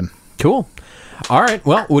Michigan. Cool. All right.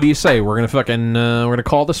 Well, what do you say? We're gonna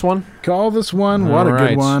call this one. Call this one. What All a right.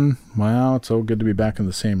 good one. Wow, it's so good to be back in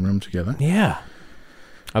the same room together. Yeah.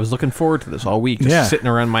 I was looking forward to this all week, just sitting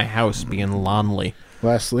around my house being lonely.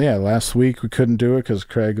 Last week we couldn't do it because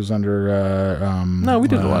Craig was under. No, we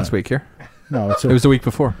did it last week here. No, it was the week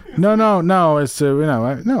before. No. It's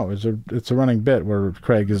it's a running bit where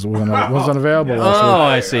Craig wasn't available last week. Oh,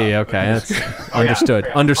 I see. Okay, that's understood.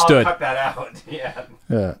 Understood. I'll cut that out. Yeah.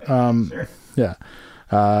 Yeah. Sure. Yeah.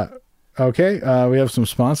 Okay. We have some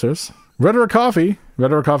sponsors. Rhetoric Coffee.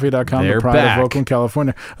 RhetoricCoffee.com. They're the pride back. of Oakland,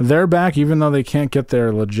 California. They're back, even though they can't get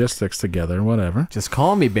their logistics together. Whatever. Just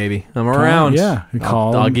call me, baby. I'm around. Yeah.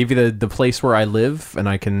 I'll give you the place where I live, and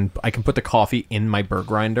I can put the coffee in my burr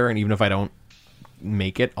grinder, and even if I don't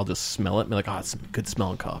make it, I'll just smell it and be like, oh, it's some good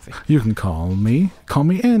smelling coffee. You can call me. Call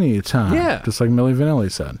me anytime. Yeah. Just like Milli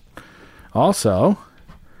Vanilli said. Also,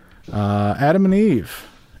 Adam and Eve.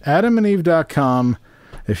 AdamandEve.com.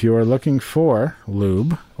 If you are looking for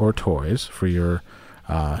lube or toys for your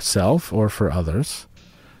self or for others,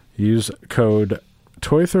 use code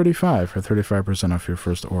TOY35 for 35% off your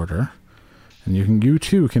first order. And you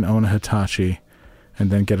too can own a Hitachi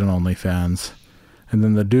and then get an OnlyFans. And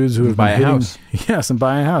then the dudes who have buy been a hitting, house. Yes, and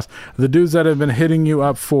buy a house. The dudes that have been hitting you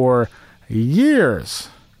up for years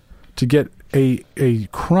to get a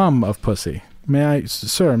crumb of pussy. May I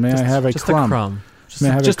have a just crumb? A crumb.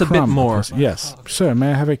 Just a bit more. Yes. Sir,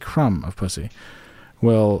 may I have a crumb of pussy?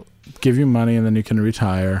 We'll give you money and then you can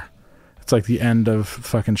retire. It's like the end of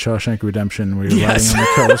fucking Shawshank Redemption where you're riding on the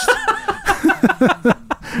coast.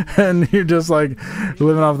 And you're just like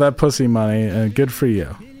living off that pussy money, and good for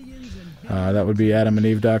you. That would be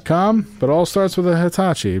AdamandEve.com, but all starts with a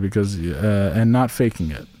Hitachi and not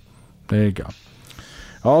faking it. There you go.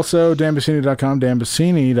 Also, DanBassini.com,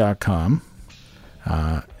 DanBassini.com.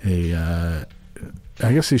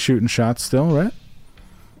 I guess he's shooting shots still, right?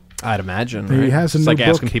 I'd imagine. He Right? has a It's new like book.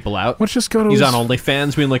 asking people out. Let's just go to He's his- on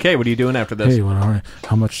OnlyFans being like, hey, what are you doing after this? Hey,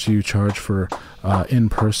 how much do you charge for in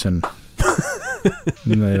person?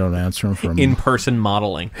 And they don't answer him for In-person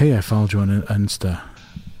modeling. Hey, I followed you on Insta.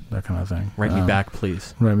 That kind of thing. Write me back,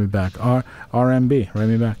 please. Write me back. RMB. Write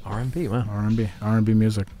me back. RMB, wow. R&B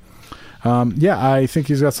music. Yeah, I think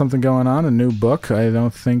he's got something going on, a new book. I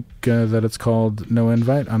don't think that it's called No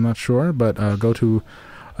Invite. I'm not sure, but go to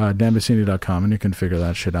danbassini.com and you can figure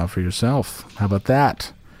that shit out for yourself. How about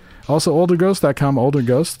that? Also, olderghosts.com, older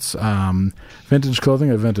ghosts, vintage clothing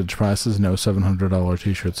at vintage prices, no $700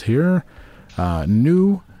 t-shirts here.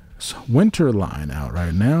 New winter line out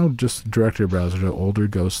right now. Just direct your browser to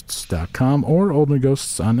olderghosts.com or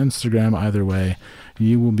olderghosts on Instagram. Either way,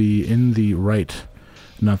 you will be in the right,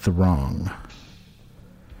 not the wrong.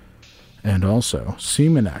 And also,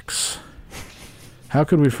 Semenex. How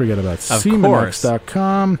could we forget about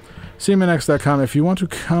Semenex.com? Semenex.com. If you want to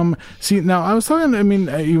come... See, now, I was talking... I mean,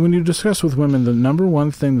 when you discuss with women, the number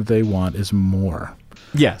one thing that they want is more.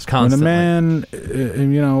 Yes, constantly. When a man,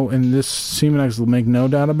 and this Semenex will make no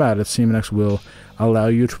doubt about it, Semenex will allow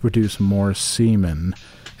you to produce more semen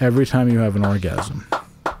every time you have an orgasm.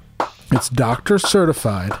 It's doctor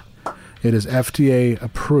certified. It is FDA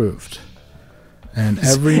approved. And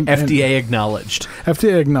FDA acknowledged.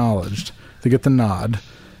 FDA acknowledged. They get the nod.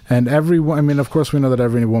 And of course we know that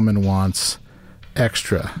every woman wants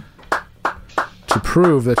extra to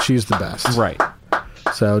prove that she's the best. Right.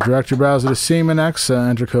 So direct your browser to Semenex,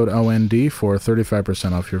 enter code OND for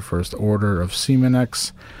 35% off your first order of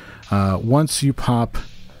Semenex. Once you pop,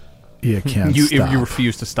 you can't stop. You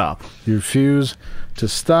refuse to stop. You refuse to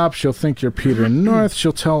stop. She'll think you're Peter North.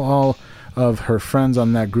 She'll tell all of her friends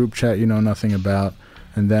on that group chat you know nothing about,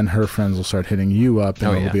 and then her friends will start hitting you up,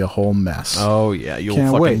 and it'll be a whole mess. Oh, yeah.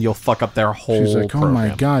 You'll fuck up their whole She's like, program. oh, my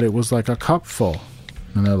God, it was like a cupful.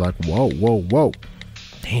 And they're like, whoa, whoa, whoa.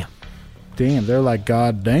 Damn. They're like,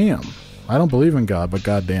 God damn. I don't believe in God, but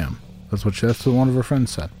God damn. That's what one of her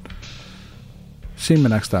friends said.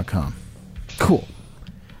 Semenex.com. Cool.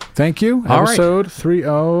 Thank you. All Episode right.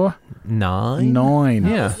 309.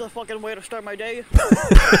 Yeah. This is a fucking way to start my day.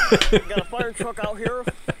 Got a fire truck out here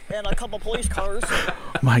and a couple police cars.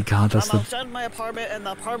 My God, I'm outside my apartment and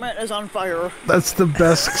the apartment is on fire. That's the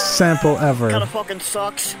best sample ever. Kind of fucking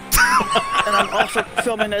sucks. And I'm also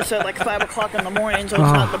filming this at like 5 o'clock in the morning, so it's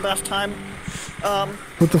not the best time.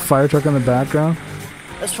 With the fire truck in the background?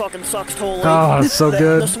 This fucking sucks totally. Oh, it's so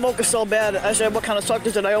good. The smoke is so bad. I said, what kind of suck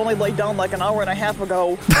is it? I only laid down like an hour and a half ago,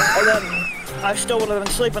 and then I still would have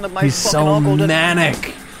been sleeping if my He's fucking so uncle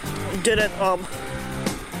manic.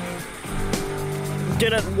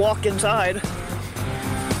 didn't walk inside.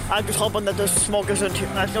 I'm just hoping that this smoke isn't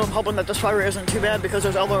I'm hoping that this fire isn't too bad, because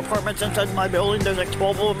there's other apartments inside my building. There's like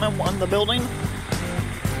 12 of them in the building.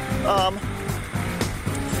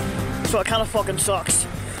 So it kind of fucking sucks.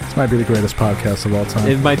 This might be the greatest podcast of all time.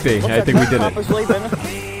 It might be. I think we did it. Is leaving.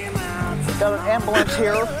 Got an ambulance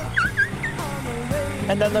here.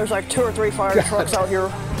 And then there's like 2 or 3 fire trucks out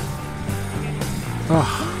here.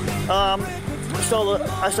 So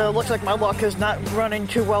I said, it looks like my luck is not running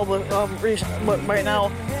too well right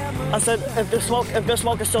now. I said, if this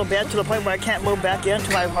smoke is so bad to the point where I can't move back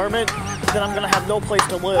into my apartment, then I'm gonna have no place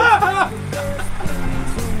to live.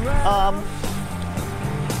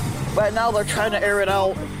 Right now they're trying to air it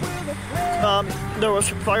out. There was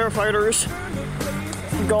firefighters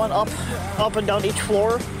going up and down each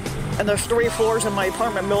floor, and there's 3 floors in my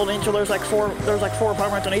apartment building, so there's like 4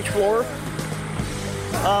 apartments on each floor.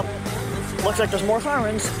 Looks like there's more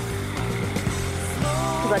sirens.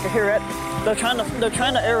 If I can hear it. They're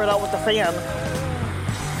trying to air it out with the fan.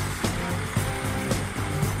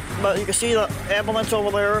 But you can see the ambulance over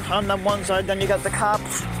there on the one side, then you got the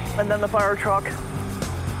cops, and then the fire truck.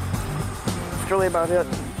 That's really about it.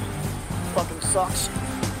 Fucking sucks.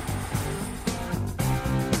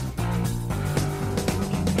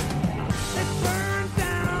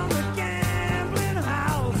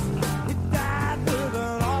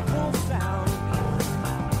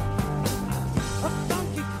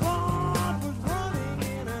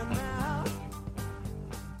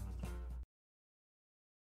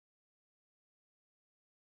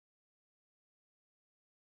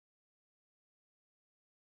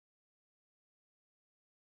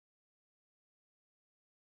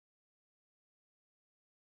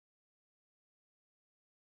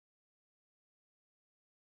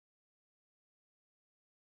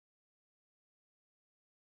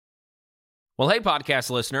 Well, hey, podcast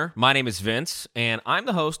listener. My name is Vince, and I'm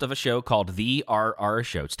the host of a show called The RR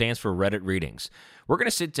Show. It stands for Reddit Readings. We're going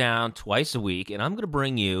to sit down twice a week, and I'm going to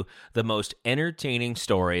bring you the most entertaining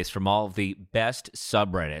stories from all of the best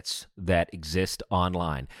subreddits that exist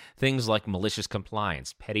online. Things like malicious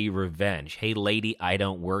compliance, petty revenge, hey, lady, I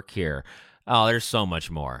don't work here. Oh, there's so much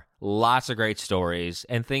more. Lots of great stories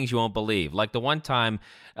and things you won't believe. Like the one time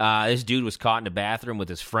this dude was caught in a bathroom with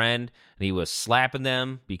his friend, and he was slapping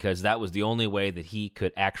them because that was the only way that he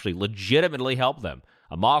could actually legitimately help them.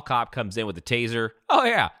 A mall cop comes in with a taser. Oh,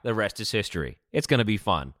 yeah, the rest is history. It's going to be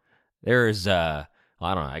fun. There's, I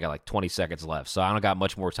don't know, I got like 20 seconds left, so I don't got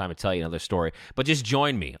much more time to tell you another story. But just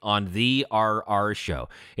join me on The RR Show.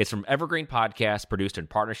 It's from Evergreen Podcast, produced in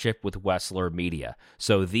partnership with Wessler Media.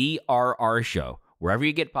 So The RR Show. Wherever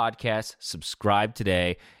you get podcasts, subscribe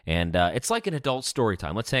today. And it's like an adult story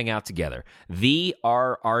time. Let's hang out together. The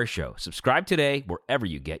RR Show. Subscribe today wherever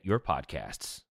you get your podcasts.